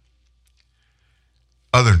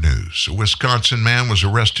 Other news. A Wisconsin man was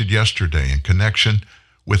arrested yesterday in connection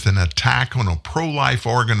with an attack on a pro-life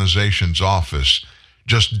organization's office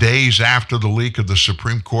just days after the leak of the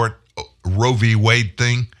Supreme Court Roe v. Wade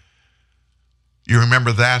thing. You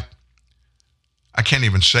remember that? I can't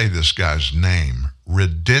even say this guy's name.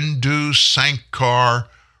 Ridindu Sankar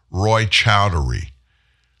Roy Chowdhury.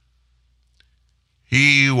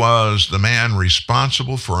 He was the man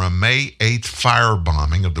responsible for a May 8th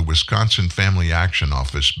firebombing of the Wisconsin Family Action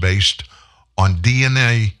Office based on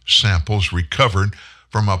DNA samples recovered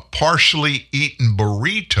from a partially eaten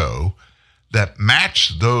burrito that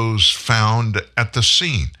matched those found at the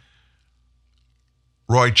scene.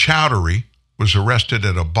 Roy Chowdhury was arrested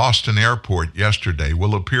at a Boston airport yesterday,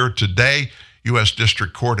 will appear today, U.S.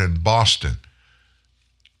 District Court in Boston.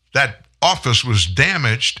 That office was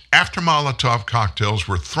damaged after Molotov cocktails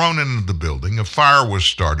were thrown into the building. A fire was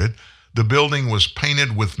started. The building was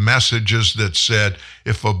painted with messages that said,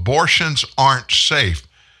 if abortions aren't safe,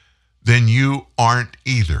 then you aren't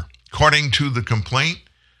either. According to the complaint,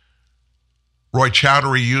 Roy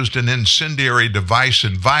Chowdhury used an incendiary device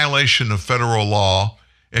in violation of federal law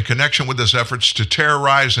in connection with his efforts to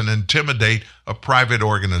terrorize and intimidate a private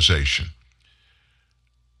organization.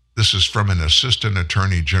 This is from an Assistant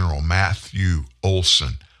Attorney General, Matthew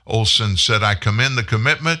Olson. Olson said, I commend the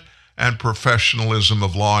commitment and professionalism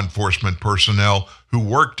of law enforcement personnel who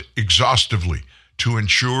worked exhaustively to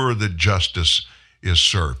ensure that justice is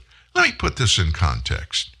served. Let me put this in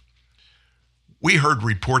context. We heard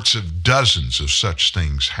reports of dozens of such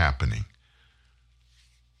things happening.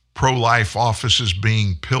 Pro-life offices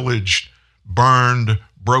being pillaged, burned,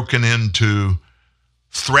 broken into,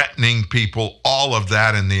 threatening people, all of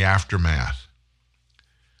that in the aftermath.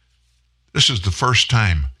 This is the first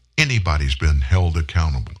time anybody's been held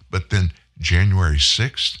accountable. But then January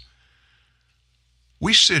 6th,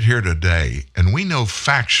 we sit here today and we know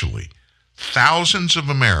factually thousands of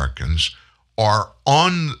Americans are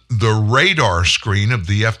on the radar screen of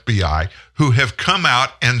the FBI who have come out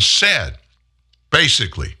and said,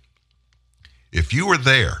 basically, if you were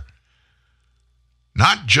there,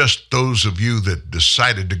 not just those of you that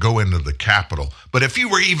decided to go into the Capitol, but if you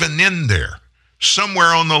were even in there,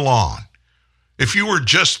 somewhere on the lawn, if you were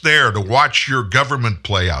just there to watch your government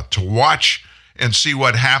play out, to watch and see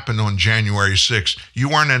what happened on January 6th, you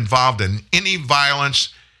weren't involved in any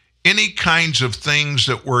violence, any kinds of things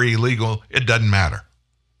that were illegal, it doesn't matter.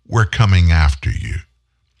 We're coming after you.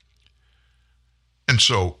 And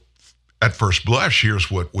so, at first blush, here's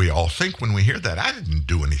what we all think when we hear that. I didn't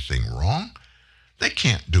do anything wrong. They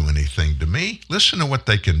can't do anything to me. Listen to what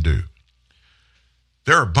they can do.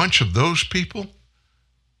 There are a bunch of those people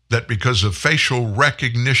that because of facial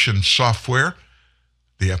recognition software,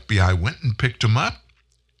 the FBI went and picked them up,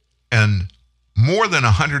 and more than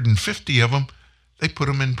 150 of them, they put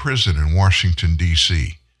them in prison in Washington,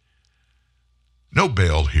 D.C. No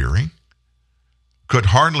bail hearing. Could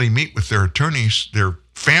hardly meet with their attorneys. Their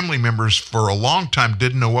family members for a long time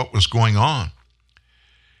didn't know what was going on.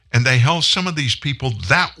 And they held some of these people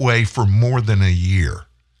that way for more than a year.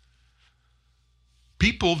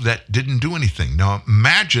 People that didn't do anything. Now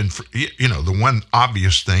imagine, the one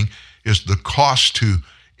obvious thing is the cost to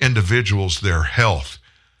individuals, their health,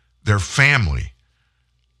 their family,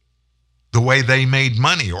 the way they made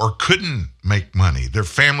money or couldn't make money. Their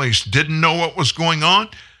families didn't know what was going on.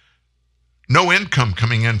 No income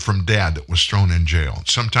coming in from dad that was thrown in jail.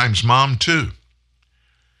 Sometimes mom too.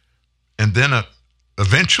 And then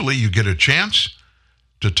eventually you get a chance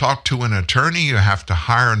to talk to an attorney. You have to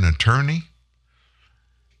hire an attorney.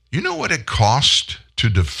 You know what it costs to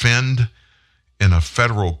defend in a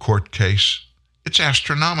federal court case? It's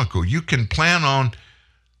astronomical. You can plan on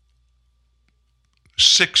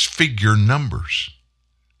 6-figure numbers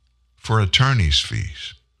for attorney's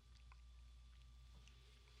fees.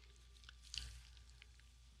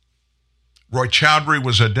 Roy Chowdhury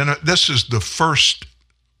was identified. This is the first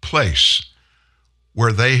place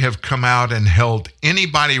where they have come out and held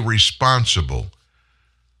anybody responsible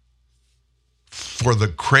for the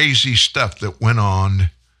crazy stuff that went on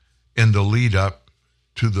in the lead up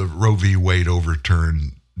to the Roe v. Wade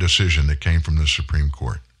overturn decision that came from the Supreme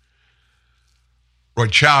Court. Roy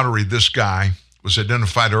Chowdhury, this guy, was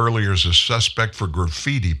identified earlier as a suspect for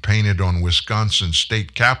graffiti painted on Wisconsin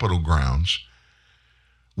state capitol grounds.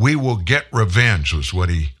 "We will get revenge," was what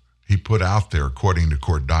he put out there, according to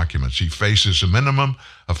court documents. He faces a minimum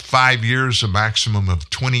of 5 years, a maximum of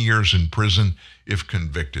 20 years in prison if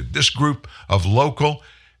convicted. This group of local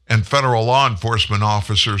and federal law enforcement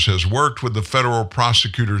officers has worked with the federal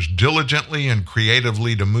prosecutors diligently and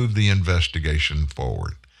creatively to move the investigation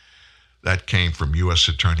forward. That came from U.S.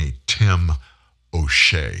 Attorney Tim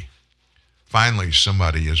O'Shea. Finally,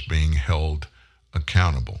 somebody is being held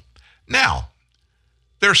accountable. Now,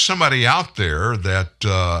 there's somebody out there that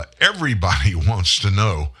everybody wants to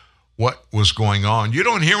know what was going on. You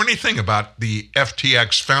don't hear anything about the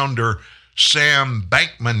FTX founder, Sam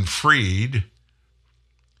Bankman-Fried.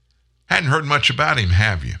 Hadn't heard much about him,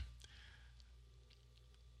 have you?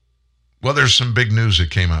 Well, there's some big news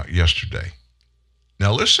that came out yesterday.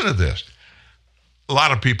 Now, listen to this. A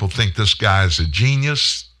lot of people think this guy is a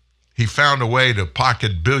genius. He found a way to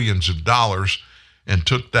pocket billions of dollars and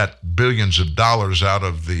took that billions of dollars out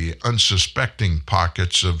of the unsuspecting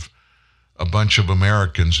pockets of a bunch of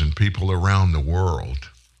Americans and people around the world.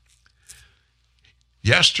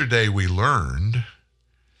 Yesterday, we learned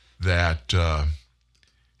that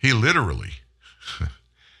he literally,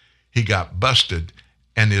 he got busted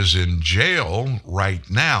and is in jail right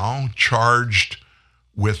now, charged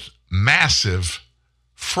with massive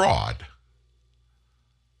fraud.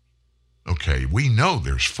 Okay, we know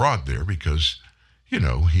there's fraud there because, you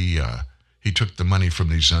know, he took the money from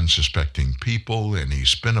these unsuspecting people and he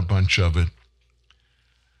spent a bunch of it.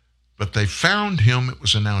 But they found him, it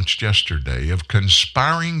was announced yesterday, of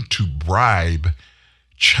conspiring to bribe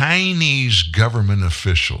Chinese government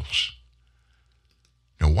officials.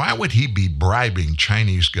 Now, why would he be bribing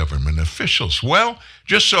Chinese government officials? Well,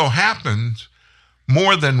 just so happens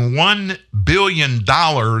more than $1 billion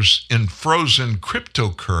in frozen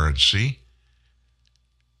cryptocurrency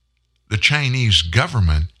the Chinese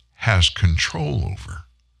government has control over.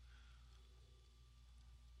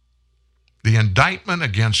 The indictment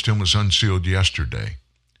against him was unsealed yesterday.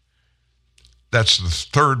 That's the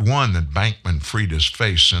third one that Bankman-Fried has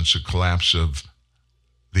faced since the collapse of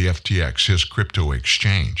the FTX, his crypto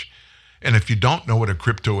exchange. And if you don't know what a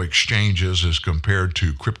crypto exchange is as compared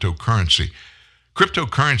to cryptocurrency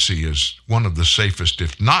is one of the safest,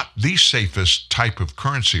 if not the safest type of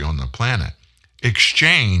currency on the planet.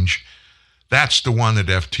 Exchange, that's the one that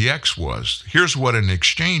FTX was. Here's what an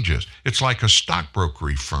exchange is. It's like a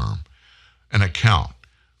stockbrokerage firm, an account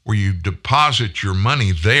where you deposit your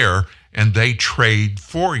money there and they trade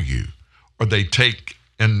for you, or they take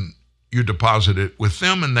and you deposit it with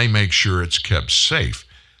them and they make sure it's kept safe.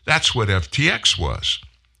 That's what FTX was.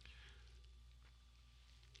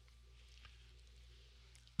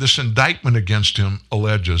 This indictment against him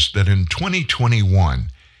alleges that in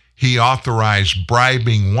 2021, he authorized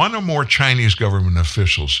bribing one or more Chinese government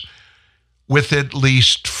officials with at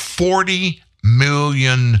least $40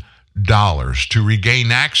 million to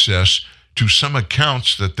regain access to some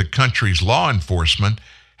accounts that the country's law enforcement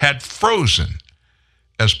had frozen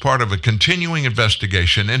as part of a continuing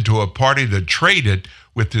investigation into a party that traded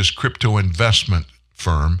with his crypto investment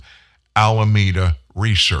firm, Alameda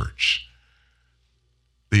Research.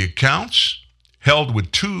 The accounts, held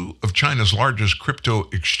with two of China's largest crypto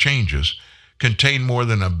exchanges, contain more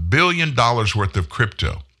than $1 billion worth of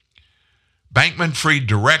crypto. Bankman-Fried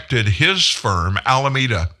directed his firm,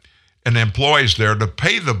 Alameda, and employees there to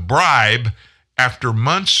pay the bribe after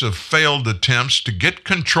months of failed attempts to get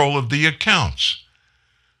control of the accounts.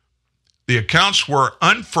 The accounts were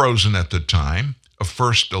unfrozen at the time a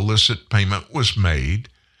first illicit payment was made.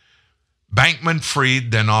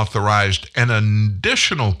 Bankman-Fried then authorized an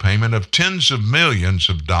additional payment of tens of millions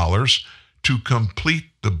of dollars to complete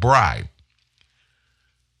the bribe.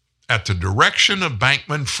 At the direction of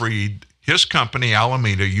Bankman-Fried, his company,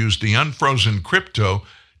 Alameda, used the unfrozen crypto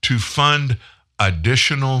to fund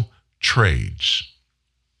additional trades.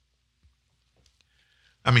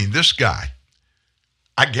 I mean, this guy,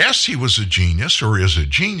 I guess he was a genius or is a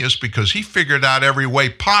genius because he figured out every way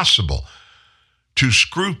possible to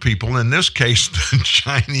screw people, in this case, the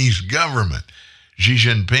Chinese government. Xi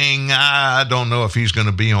Jinping, I don't know if he's going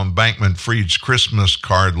to be on Bankman-Fried's Christmas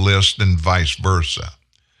card list and vice versa.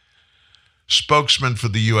 spokesman for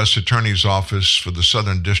the U.S. Attorney's Office for the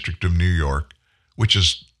Southern District of New York, which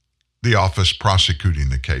is the office prosecuting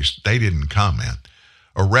the case, they didn't comment.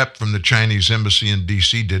 A rep from the Chinese embassy in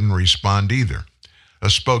D.C. didn't respond either. A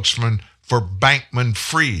spokesman for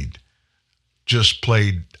Bankman-Fried just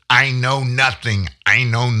played, I know nothing, I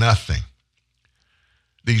know nothing.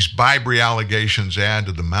 These bribery allegations add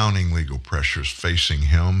to the mounting legal pressures facing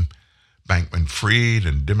him, Bankman-Fried,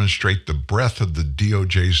 and demonstrate the breadth of the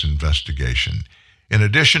DOJ's investigation. In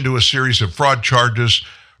addition to a series of fraud charges,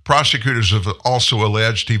 prosecutors have also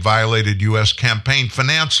alleged he violated U.S. campaign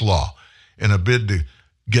finance law in a bid to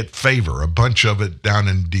get favor, a bunch of it down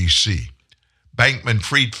in D.C.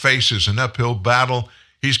 Bankman-Fried faces an uphill battle.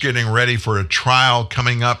 He's getting ready for a trial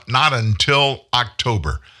coming up not until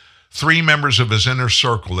October. 3 members of his inner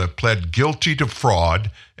circle have pled guilty to fraud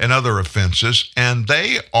and other offenses, and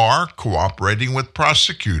they are cooperating with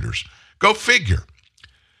prosecutors. Go figure.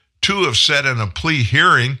 2 have said in a plea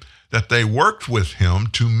hearing that they worked with him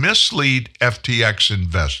to mislead FTX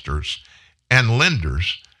investors and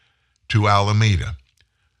lenders to Alameda.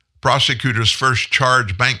 Prosecutors first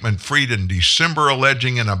charged Bankman-Fried in December,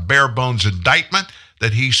 alleging in a bare-bones indictment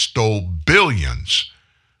that he stole billions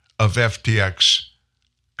of FTX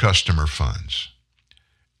customer funds.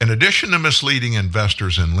 In addition to misleading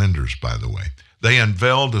investors and lenders, by the way, they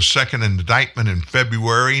unveiled a second indictment in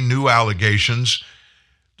February, new allegations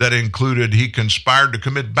that included he conspired to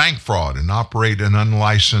commit bank fraud and operate an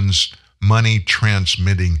unlicensed money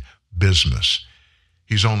transmitting business.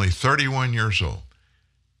 He's only 31 years old.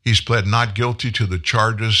 He's pled not guilty to the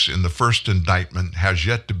charges in the first indictment, has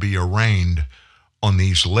yet to be arraigned on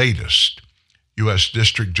these latest. U.S.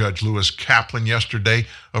 District Judge Lewis Kaplan yesterday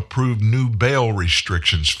approved new bail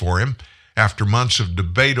restrictions for him after months of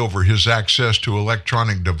debate over his access to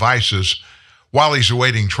electronic devices while he's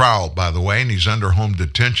awaiting trial, by the way, and he's under home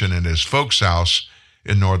detention in his folks' house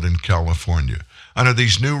in Northern California. Under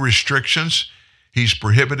these new restrictions, he's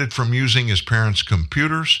prohibited from using his parents'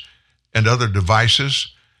 computers and other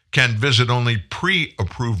devices, can visit only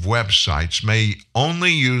pre-approved websites, may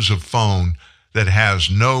only use a phone that has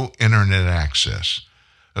no internet access.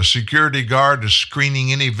 A security guard is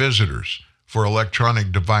screening any visitors for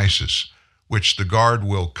electronic devices, which the guard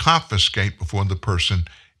will confiscate before the person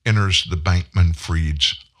enters the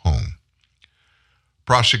Bankman-Fried's home.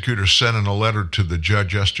 Prosecutors said in a letter to the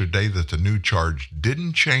judge yesterday that the new charge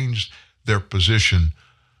didn't change their position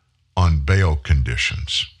on bail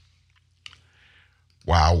conditions.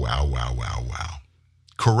 Wow, wow, wow, wow, wow.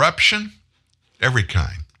 Corruption? Every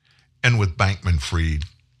kind. And with Bankman-Fried,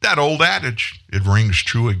 that old adage, it rings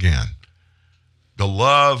true again. The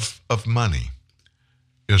love of money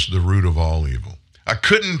is the root of all evil. I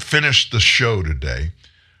couldn't finish the show today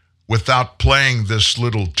without playing this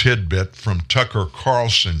little tidbit from Tucker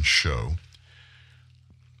Carlson's show.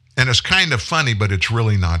 And it's kind of funny, but it's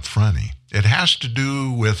really not funny. It has to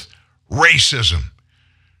do with racism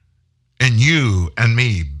and you and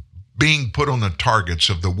me being put on the targets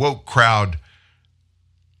of the woke crowd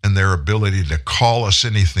and their ability to call us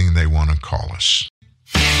anything they want to call us.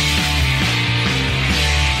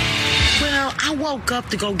 Well, I woke up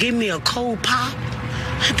to go get me a cold pop,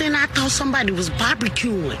 and then I thought somebody was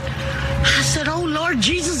barbecuing. I said, oh, Lord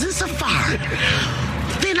Jesus, it's a fire.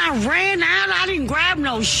 Then I ran out. I didn't grab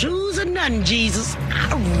no shoes or nothing, Jesus.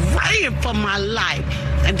 I ran for my life.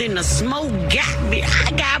 And then the smoke got me.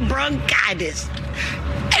 I got bronchitis.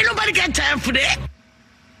 Ain't nobody got time for that.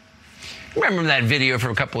 Remember that video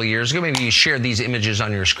from a couple of years ago? Maybe you shared these images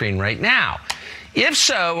on your screen right now. If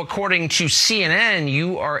so, according to CNN,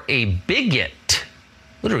 you are a bigot.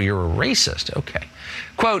 Literally, you're a racist. Okay.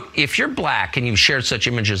 Quote, if you're black and you've shared such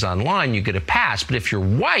images online, you get a pass. But if you're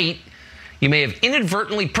white, you may have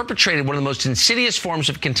inadvertently perpetrated one of the most insidious forms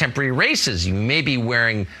of contemporary racism. You may be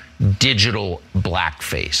wearing digital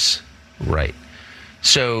blackface. Right.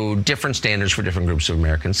 So different standards for different groups of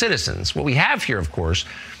American citizens. What we have here, of course,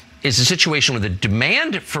 is a situation where the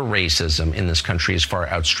demand for racism in this country has far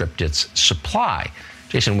outstripped its supply.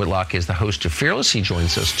 Jason Whitlock is the host of Fearless. He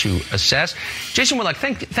joins us to assess. Jason Whitlock,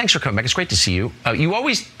 thanks for coming back. It's great to see you. You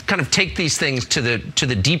always kind of take these things to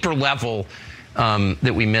the deeper level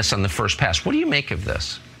that we miss on the first pass. What do you make of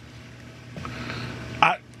this?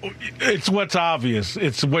 It's what's obvious.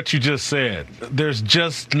 It's what you just said. There's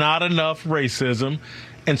just not enough racism,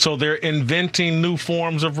 and so they're inventing new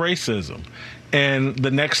forms of racism. And the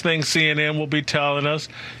next thing CNN will be telling us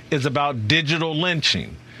is about digital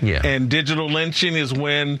lynching. Yeah. And digital lynching is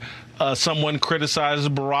when someone criticizes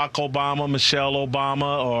Barack Obama, Michelle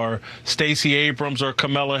Obama, or Stacey Abrams or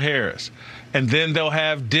Kamala Harris. And then they'll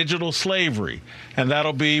have digital slavery. And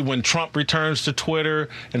that'll be when Trump returns to Twitter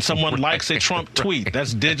and someone likes a Trump tweet.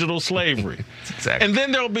 That's digital slavery. Exactly. And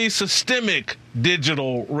then there'll be systemic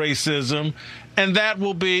digital racism. And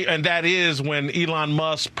that is when Elon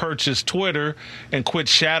Musk purchased Twitter and quit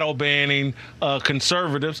shadow banning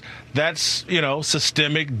conservatives. That's,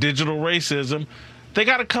 systemic digital racism. They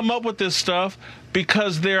got to come up with this stuff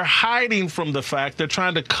because they're hiding from the fact, they're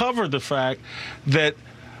trying to cover the fact that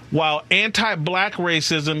while anti-black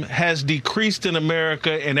racism has decreased in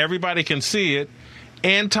America and everybody can see it,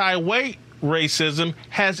 anti-white racism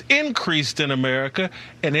has increased in America,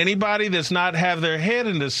 and anybody that's not have their head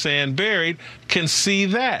in the sand buried can see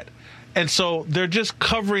that. And so they're just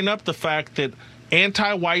covering up the fact that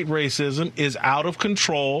anti-white racism is out of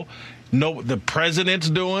control. No, the president's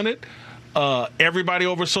doing it. Everybody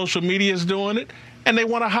over social media is doing it. And they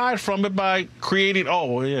want to hide from it by creating,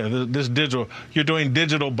 this digital, you're doing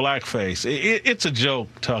digital blackface. It's a joke,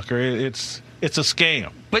 Tucker. It's a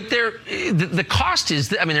scam. But the cost is,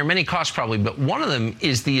 there are many costs probably, but one of them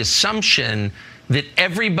is the assumption that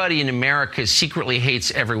everybody in America secretly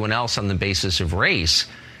hates everyone else on the basis of race.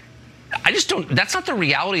 That's not the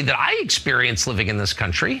reality that I experience living in this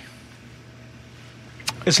country.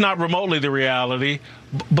 It's not remotely the reality.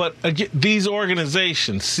 But again, these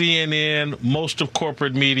organizations, CNN, most of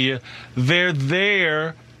corporate media, they're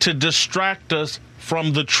there to distract us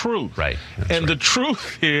from the truth. Right. And the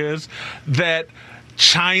truth is that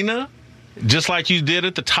China, just like you did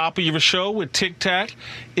at the top of your show with Tic Tac,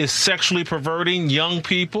 is sexually perverting young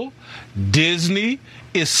people. Disney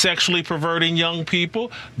is sexually perverting young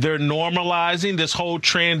people. They're normalizing this whole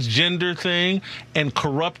transgender thing and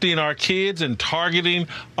corrupting our kids and targeting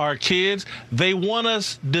our kids. They want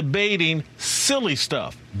us debating silly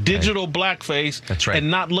stuff, digital blackface, That's right.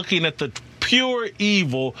 and not looking at the pure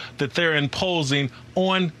evil that they're imposing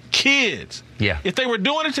on kids. Yeah. If they were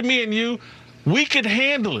doing it to me and you, we could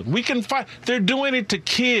handle it. We can fight. They're doing it to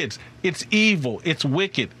kids. It's evil. It's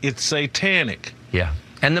wicked. It's satanic. Yeah.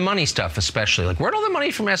 And the money stuff especially. Like, where'd all the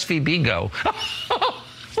money from SVB go?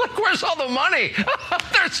 Look, where's all the money?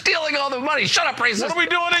 They're stealing all the money. Shut up, racist. What are we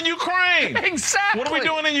doing in Ukraine? Exactly. What are we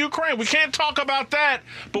doing in Ukraine? We can't talk about that,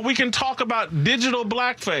 but we can talk about digital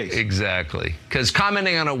blackface. Exactly. Because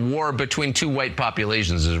commenting on a war between two white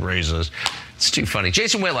populations is racist. It's too funny.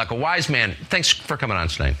 Jason Waylock, a wise man, thanks for coming on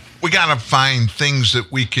tonight. We got to find things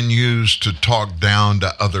that we can use to talk down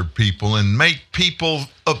to other people and make people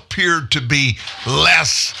appear to be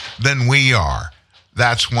less than we are.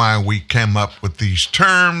 That's why we came up with these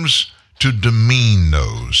terms to demean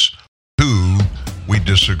those who we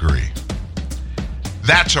disagree.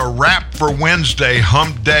 That's a wrap for Wednesday,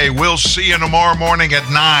 Hump Day. We'll see you tomorrow morning at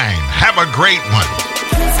 9. Have a great one.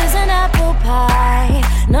 This is an apple pie,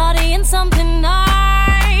 naughty and something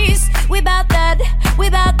nice. We bout that, we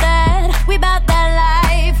bout that, we bout that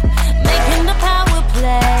life. Making the power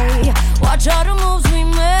play, watch all the moves we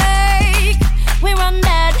make. We run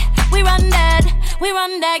that, we run that, we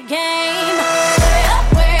run that game.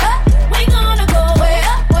 Way up, we gonna go way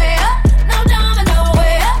up, no domino,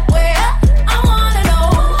 way up, I wanna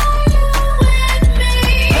know, are you with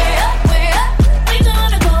me? Way up, we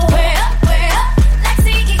gonna go way up, like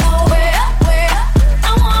CEO, way up,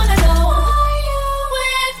 I wanna know, are you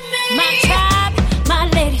with me? My tribe, my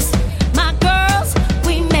ladies, my girls,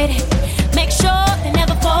 we made it. Make sure they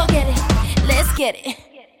never forget it. Let's get it.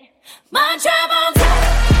 My tribe on top.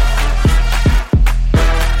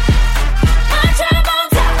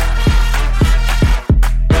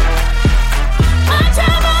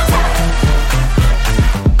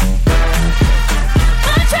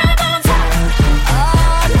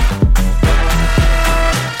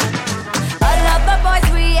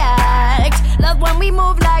 When we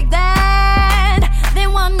move like that, they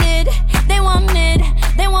want it, they want it,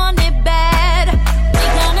 they want it bad. We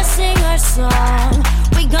gonna sing our song,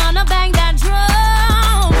 we gonna bang that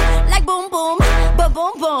drum, like boom boom, boom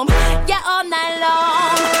boom, yeah, all night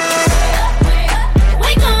long.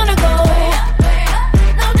 We gonna go,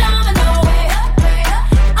 no domino,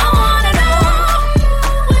 I wanna know, are you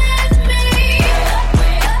with me?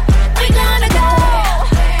 We gonna go,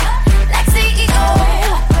 like CEO.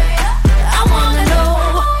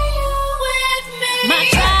 My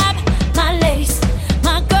tribe, my ladies,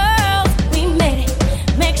 my girls, we made it.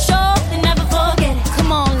 Make sure they never forget it.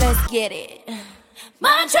 Come on, let's get it.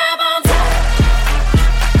 My tribe on top.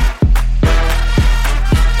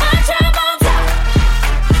 My tribe on top.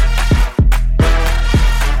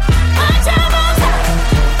 My tribe on top.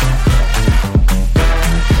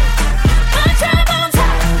 My tribe on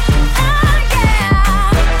top. Oh yeah.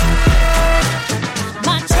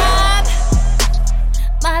 My tribe,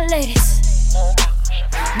 my ladies.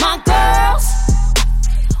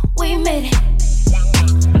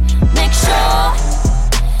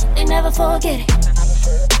 never forget it.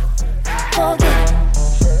 Forget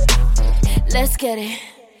it. Let's get it.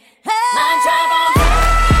 Hey. Mind drive on.